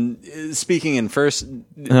from speaking in first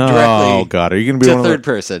directly are you going to be to third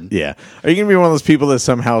person. Yeah. Are you going to be one of those people that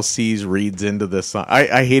somehow reads into this song?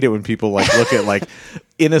 I hate it when people look at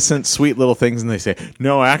innocent, sweet little things, and they say,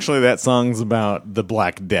 no, actually, that song's about the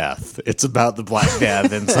Black Death. It's about the Black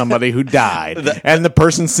Death and somebody who died, and the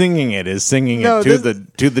person singing it is singing it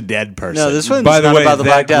to the dead person. No, this one's By the not way, about the that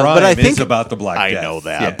Black Death, but I rhyme think is about the Black I Death. know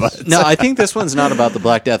that, Yes. but no, I think this one's not about the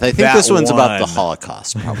Black Death. I think That this one's about the one.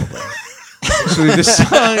 Holocaust, probably. Actually, the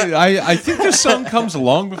song, I think the song comes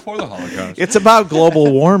long before the Holocaust. it's about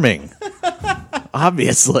global warming.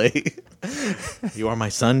 Obviously, you are my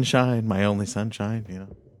sunshine, my only sunshine. You know.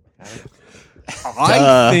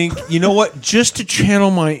 I think, you know what? Just to channel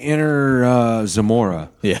my inner Zamora,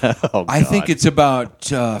 Yeah. Oh, I think it's about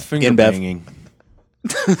finger InBev. banging.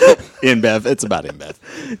 InBev. It's about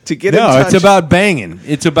InBev. to get No, in touch. it's about banging.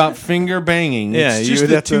 It's about finger banging. Yeah, it's you just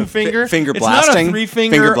would a have to- two finger. Finger It's blasting, not a 3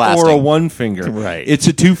 finger finger or a blasting. 1 finger. Right. It's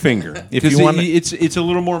a 2 finger. If you Because wanna- it's a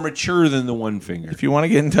little more mature than the 1 finger. If you want to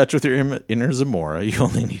get in touch with your inner Zamora, you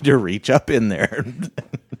only need to reach up in there.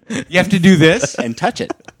 You have to do this. And touch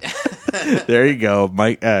it. There you go,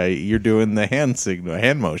 Mike. You're doing the hand signal,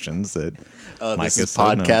 hand motions that. Oh, Mike this is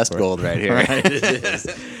so known podcast for. gold right here. Right, it is.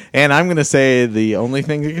 And I'm going to say the only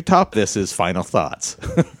thing that could top this is final thoughts.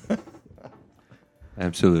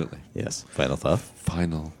 Absolutely. Yes, final thought.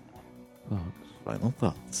 Final. Final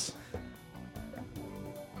thoughts.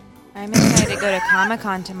 I'm excited to go to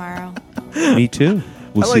Comic-Con tomorrow. Me too.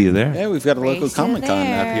 We'll see you there. Yeah, we've got a local Race you Comic Con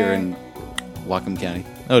up here there. in Whatcom County.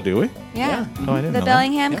 Oh, do we? Yeah. Oh, I didn't The know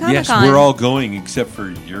Bellingham Comic-Con. Yes, we're all going except for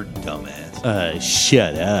your dumbass. that.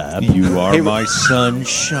 Shut up. You are my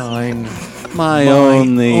sunshine. My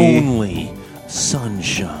only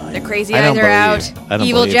sunshine. The crazy I eyes don't are believe- I out. don't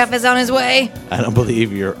Evil believe- Jeff is on his way. I don't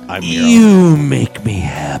believe I'm your You make me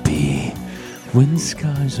happy when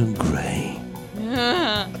skies are gray.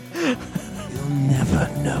 You'll never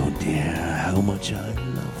know, dear, how much I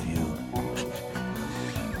love you.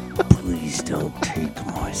 Please don't take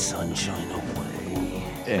my sunshine away.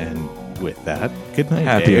 And with that, good night,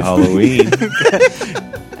 Happy Dave. Halloween.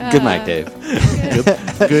 Good night,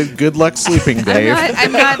 Dave. Good luck sleeping, Dave.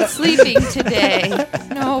 I'm not sleeping today.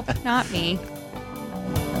 Nope, not me.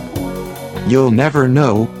 You'll never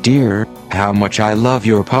know, dear, how much I love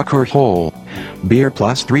your pucker hole. Beer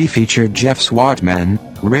Plus 3 featured Jeff Swatman,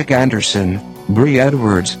 Rick Anderson, Bree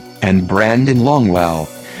Edwards, and Brandon Longwell.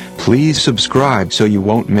 Please subscribe so you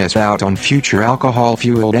won't miss out on future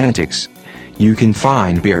alcohol-fueled antics. You can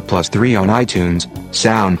find Beer Plus 3 on iTunes,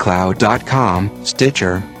 SoundCloud.com,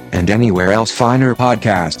 Stitcher, and anywhere else finer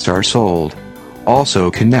podcasts are sold.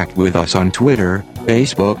 Also connect with us on Twitter,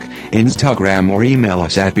 Facebook, Instagram, or email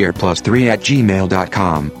us at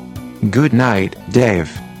beerplus3@gmail.com. Good night,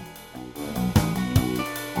 Dave.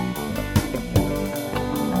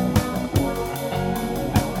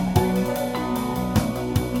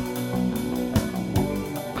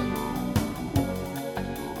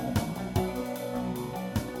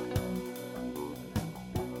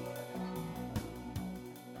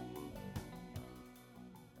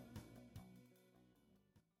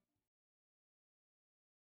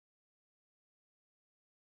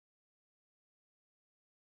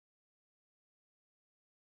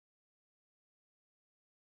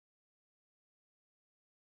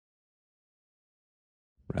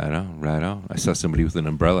 Right on, right on. I saw somebody with an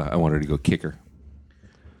umbrella. I wanted to go kick her.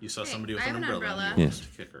 You saw somebody with I have an umbrella. Yes.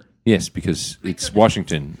 Yes, because it's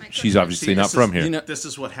Washington. She's obviously not from here. This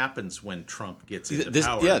is what happens when Trump gets into This-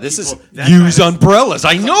 power. yeah, this is- Use umbrellas.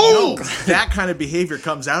 I know. that kind of behavior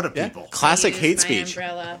comes out of people. Classic hate Use my speech.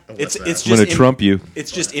 umbrella. It's I'm just going to trump you.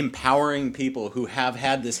 It's just empowering people who have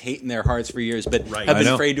had this hate in their hearts for years, but Right. have I been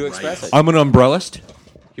know. afraid to express it. I'm an umbrellist.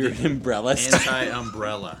 You're an umbrellist.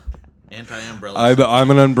 Anti-umbrella. Anti-umbrella. I'm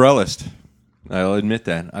an umbrellist. I'll admit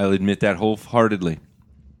that. I'll admit that wholeheartedly.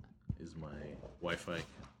 is my Wi-Fi.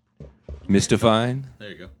 Mystifying. There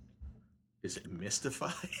you go. Is it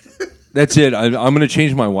mystified? That's it. I'm going to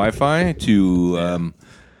change my Wi-Fi to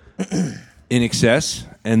In Excess,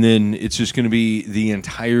 and then it's just going to be the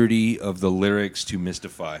entirety of the lyrics to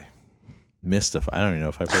Mystify. Mystify. I don't even know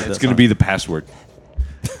if I've heard that. It's going to be the password.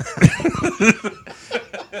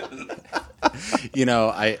 You know,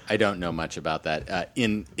 I don't know much about that.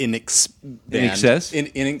 In excess?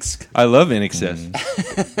 In I love In Excess.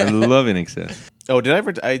 I love In Excess. Oh, did I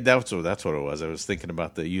ever? That's what it was. I was thinking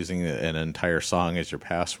about using an entire song as your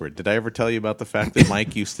password. Did I ever tell you about the fact that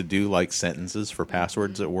Mike used to do like sentences for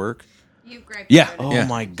passwords at work? You've griped Yeah. about it. Oh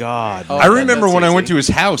my God! I remember that's when I easy. went to his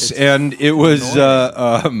house, and it was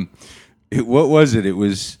what was it? It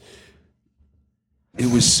was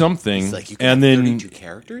something, It's like you can and have then 32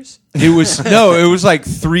 characters. it was it was like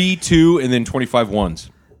 3, 2, and then 25 ones.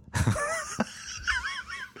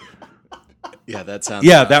 Yeah, that sounds.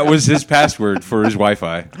 Yeah, that was his password for his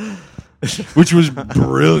Wi-Fi. which was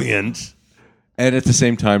brilliant. And at the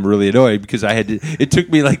same time, really annoying because I had to. It took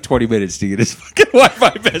me like 20 minutes to get his fucking Wi-Fi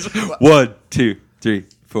password. 1, 2, 3,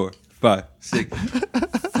 4, 5, 6.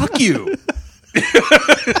 Fuck you.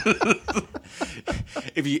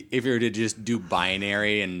 If you were to just do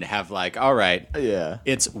binary and have like, all right, Yeah.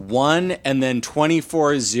 it's 1 and then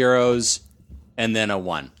 24 zeros and then a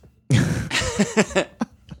 1. I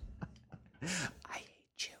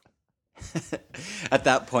hate you. At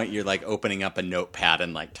that point, you're like opening up a notepad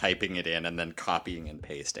and like typing it in and then copying and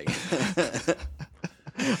pasting.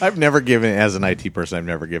 I've never given, as an IT person, I've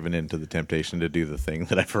never given in to the temptation to do the thing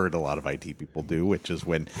that I've heard a lot of IT people do, which is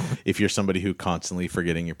when, if you're somebody who constantly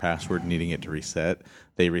forgetting your password, needing it to reset,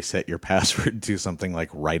 they reset your password to something like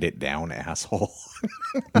 "write it down, asshole."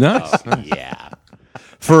 Nice. Yeah.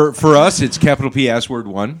 For us, it's capital P password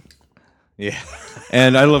 1. Yeah.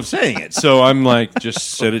 And I love saying it, so I'm like,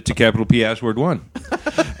 just set it to capital P password 1.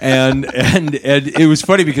 And it was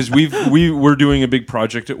funny because we're doing a big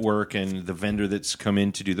project at work, and the vendor that's come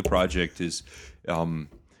in to do the project is,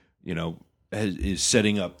 is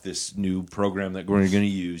setting up this new program that we're going to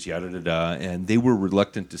use, yada da da. And they were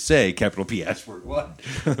reluctant to say capital P password 1.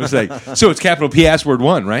 I was like, so it's capital P password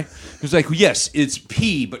 1, right? It was like, well, yes, it's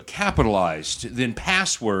P but capitalized, then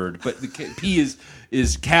password, but the P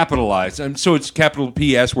is capitalized, and so it's capital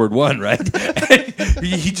P password 1, right? And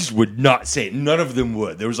he just would not say it. None of them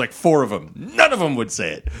would. There was like 4 of them. None of them would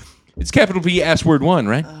say it. It's capital P password 1,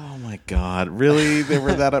 right? Oh my God! Really? They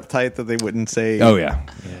were that uptight that they wouldn't say? Oh yeah.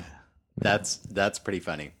 That's pretty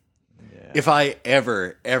funny. If I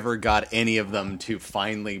ever got any of them to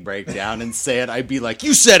finally break down and say it, I'd be like,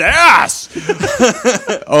 "You said ass."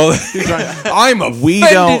 I'm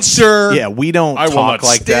offended, sir. Yeah, we don't I will talk not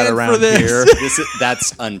like that stand for around this. here.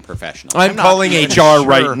 That's unprofessional. I'm not calling even HR sure.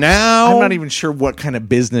 right now. I'm not even sure what kind of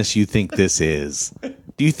business you think this is.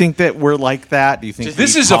 Do you think that we're like that? Do you think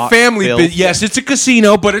This we is a talk family. filth? Yes, it's a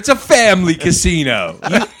casino, but it's a family casino.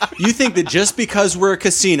 You think that just because we're a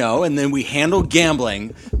casino and then we handle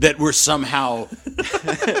gambling, that we're somehow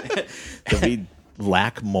That we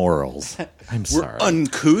lack morals. I'm we're sorry.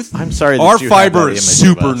 uncouth? I'm sorry. That Our you have fiber that is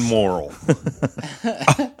image of super us. moral.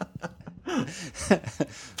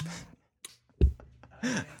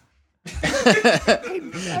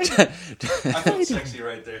 I felt sexy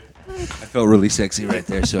right there. I felt really sexy right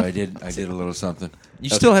there, so I did a little something. You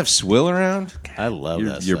still have swill around? I love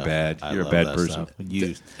You're- that. you're stuff. bad. I You're a love bad that person. stuff.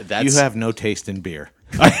 You That's- have no taste in beer.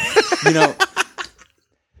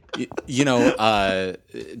 You know,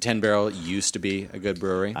 10 Barrel used to be a good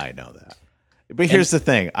brewery. I know that. But here's the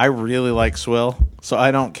thing: I really like Swill, so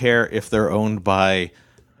I don't care if they're owned by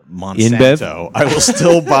Monsanto. InBev? I will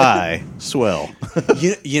still buy Swill.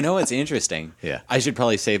 You know what's interesting? Yeah. I should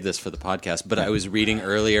probably save this for the podcast, but I was reading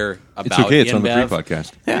earlier about It's okay. It's on the InBev.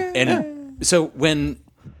 pre-podcast. And so when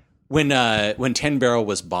 10 Barrel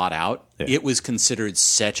was bought out, it was considered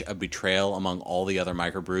such a betrayal among all the other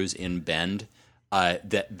microbrews in Bend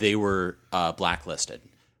that they were blacklisted.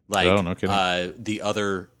 Like Oh, no kidding. The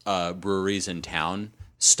other breweries in town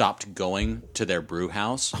stopped going to their brew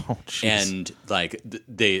house, and like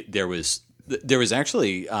there was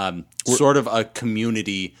actually sort of a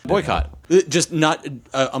community boycott, just not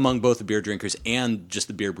among both the beer drinkers and just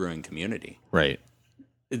the beer brewing community. Right.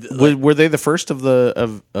 Were they the first of the I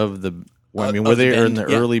mean, were of they Bend, in the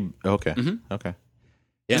yeah. early? Okay. Okay.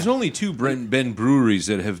 Yeah. There's only 2 Bend breweries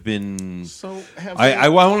that have been. So have I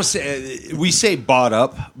want to say we say bought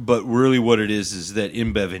up, but really what it is that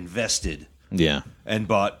InBev invested Yeah. and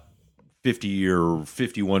bought 50 or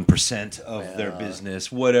 51% of their business,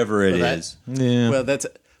 whatever it is. Yeah. Well, that's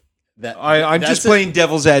that. I'm that's just playing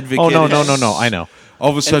devil's advocate. Oh no. I know.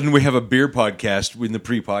 All of a sudden, we have a beer podcast in the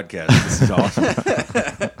pre-podcast. This is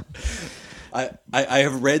awesome. I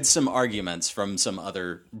have read some arguments from some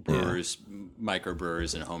other brewers,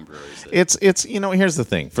 microbrewers, and home brewers. It's here's the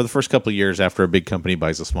thing. For the first couple of years after a big company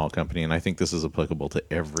buys a small company, and I think this is applicable to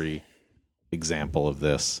every example of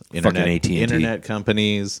this. AT&T. Internet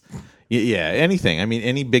companies. Yeah, anything. I mean,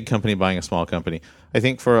 any big company buying a small company. I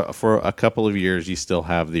think for a couple of years, you still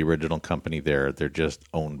have the original company there. They're just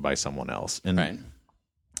owned by someone else. And Right.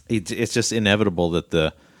 it's just inevitable that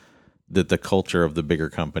the culture of the bigger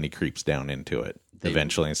company creeps down into it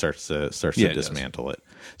eventually and starts to dismantle it.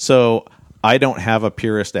 So I don't have a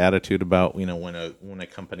purist attitude about when a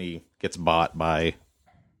company gets bought by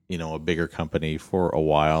a bigger company for a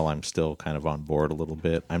while. I'm still kind of on board a little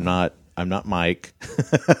bit. I'm not Mike.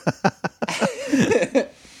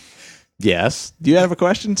 Yes. Do you have a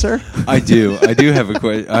question, sir? I do have a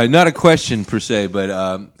question. Not a question per se,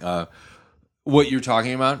 but what you're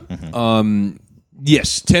talking about.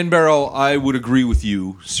 Yes, 10 Barrel. I would agree with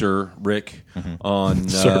you, Sir Rick, on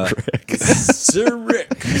Sir Rick. Sir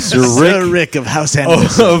Rick. Sir Rick of House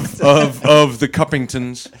Anderson. of the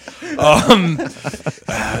Cuppingtons,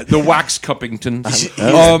 the Wax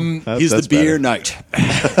Cuppingtons. He's the beer knight.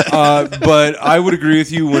 But I would agree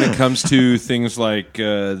with you when it comes to things like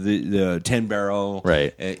the 10 Barrel,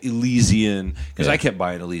 Right. Elysian, because I kept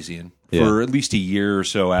buying Elysian for at least a year or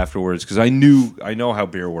so afterwards, because I know how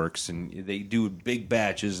beer works, and they do big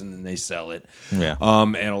batches and then they sell it. Yeah.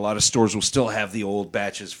 And a lot of stores will still have the old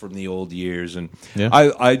batches from the old years, and Yeah.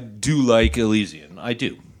 I do like Elysian. I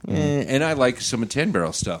do. And I like some of 10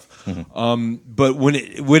 Barrel stuff. But when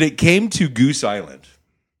it came to Goose Island,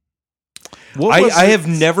 I have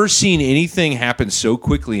never seen anything happen so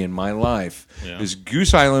quickly in my life as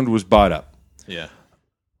Goose Island was bought up. Yeah.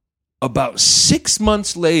 About 6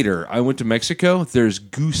 months later, I went to Mexico. There's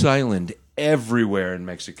Goose Island everywhere in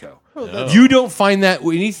Mexico. You don't find that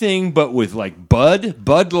with anything but with like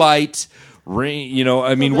Bud Light,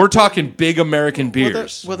 we're talking big American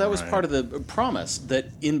beers. Well, that was part of the promise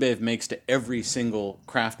that InBev makes to every single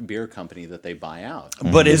craft beer company that they buy out.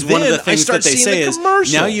 But is one of the then I things start that they seeing say the is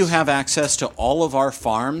commercials. now you have access to all of our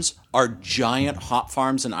farms, our giant hop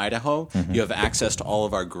farms in Idaho. You have access to all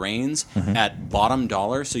of our grains at bottom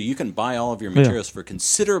dollar, so you can buy all of your materials for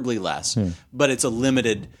considerably less. But it's a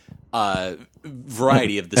limited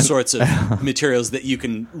variety of the sorts of materials that you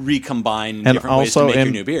can recombine in And different ways to also, make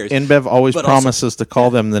your new beers. InBev always But promises to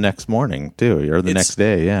call them the next morning, too, or the next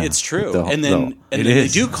day. Yeah, It's true. They'll- And then It they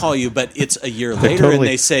is. do call you, but it's a year later, totally- and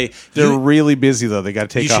they say, They're really busy, though. They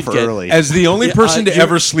got to take You off should get- early. As the only Yeah, person to you're-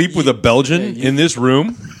 ever sleep with a Belgian in this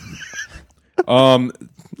room,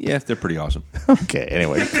 yeah, they're pretty awesome. Okay,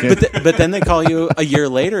 anyway. but then they call you a year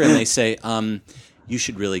later, and they say, you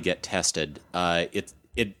should really get tested.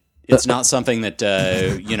 It's not something that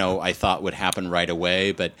I thought would happen right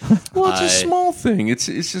away, but Well, it's a small thing. It's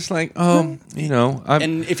just like, I'm,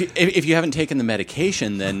 and if you haven't taken the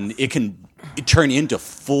medication, then it can turn into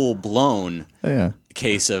full blown Yeah.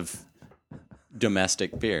 case of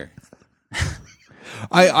domestic beer.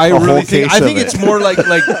 I A whole really think case of it's it. more like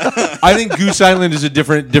I think Goose Island is a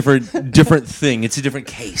different thing. It's a different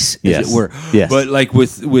case, Yes. as it were. Yes. But like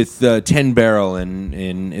with 10 Barrel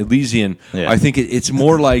and Elysian, Yeah. I think it's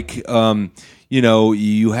more like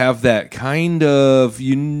you have that kind of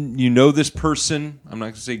you know this person. I'm not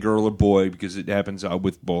going to say girl or boy because it happens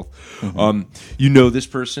with both. You know this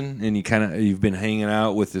person, and you've been hanging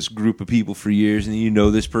out with this group of people for years, and you know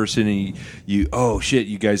this person, and you oh shit,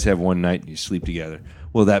 you guys have one night and you sleep together.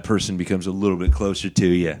 Well, that person becomes a little bit closer to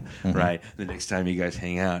you, right? The next time you guys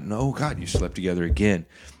hang out, and oh god, you slept together again,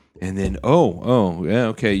 and then oh yeah,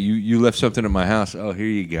 okay, you left something at my house. Oh, here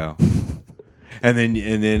you go. And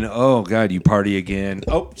then, oh God, you party again.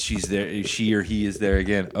 Oh, she's there. She or he is there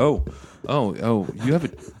again. Oh, you have a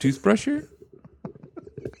toothbrush here?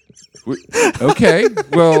 Okay.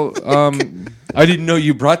 Well, I didn't know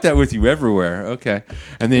you brought that with you everywhere. Okay.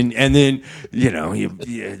 And then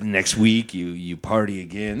next week you party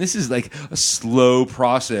again. This is like a slow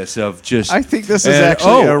process of just. I think this is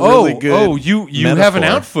actually a really good. Oh, you have an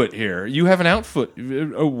metaphor. outfit here. You have an outfit.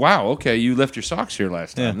 Oh wow. Okay, you left your socks here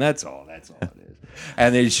last time. That's all. That's all it is.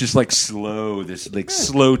 And it's just like slow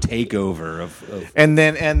takeover of And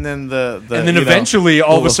then the and then eventually,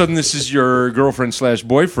 all of a sudden, this is your girlfriend /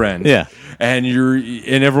 boyfriend. Yeah. and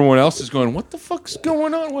everyone else is going, "What the fuck's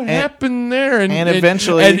going on? What happened there?" And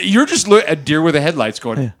eventually- and you're just a deer with the headlights,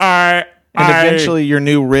 going, and eventually your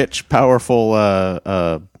new rich, powerful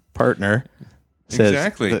partner says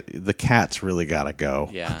Exactly. the cat's really got to go.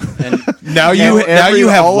 Yeah, and Now you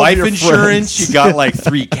have all of life your insurance. friends. You got like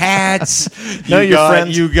 3 cats. Your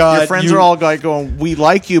friends are all going, we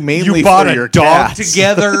like you mainly You bought for a your dog cats.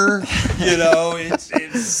 together.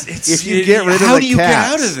 It's If you get rid of how the do you cats,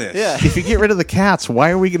 get out of this? If you get rid of the cats, why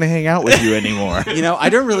are we going to hang out with you anymore? I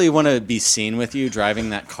don't really want to be seen with you driving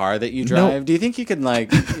that car that you drive. Do you think you could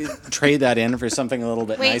trade that in for something a little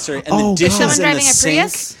bit Wait. nicer? And Oh, the dishes Someone in driving the a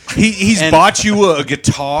sink. Prius? He's And- bought you a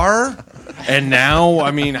guitar, and now,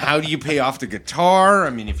 how do you pay off the guitar?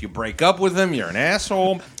 If you break up with him, you're an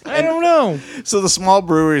asshole. I don't know. So the small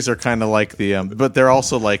breweries are kind of like the, but they're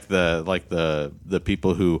also like the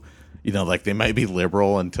people who, they might be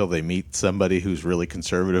liberal until they meet somebody who's really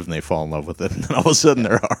conservative and they fall in love with it, and then all of a sudden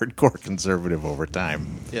they're hardcore conservative over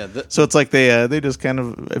time. Yeah, So it's like they just kind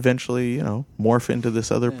of eventually morph into this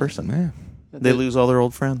other person. They lose all their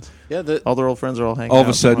old friends. yeah. All their old friends are all hanging All of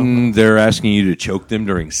out. a sudden, they're asking you to choke them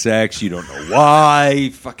during sex. You don't know why.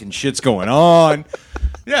 Fucking shit's going on.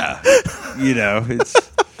 Yeah. It's...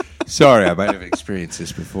 Sorry, I might have experienced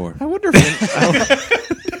this before. I wonder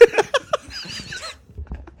if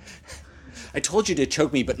I told you to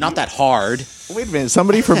choke me, but not that hard. Wait a minute.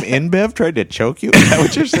 Somebody from InBev tried to choke you? Is that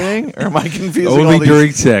what you're saying? Or am I confusing all Only these?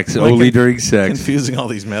 during sex. Only during sex. Confusing all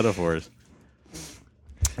these metaphors.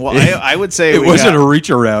 Well, I would say It wasn't a reach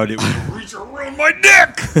around. It was a reach around my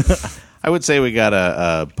neck. I would say we got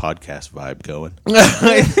a podcast vibe going.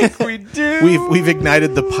 I think we do. We've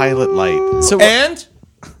ignited the pilot light. And?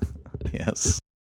 Yes.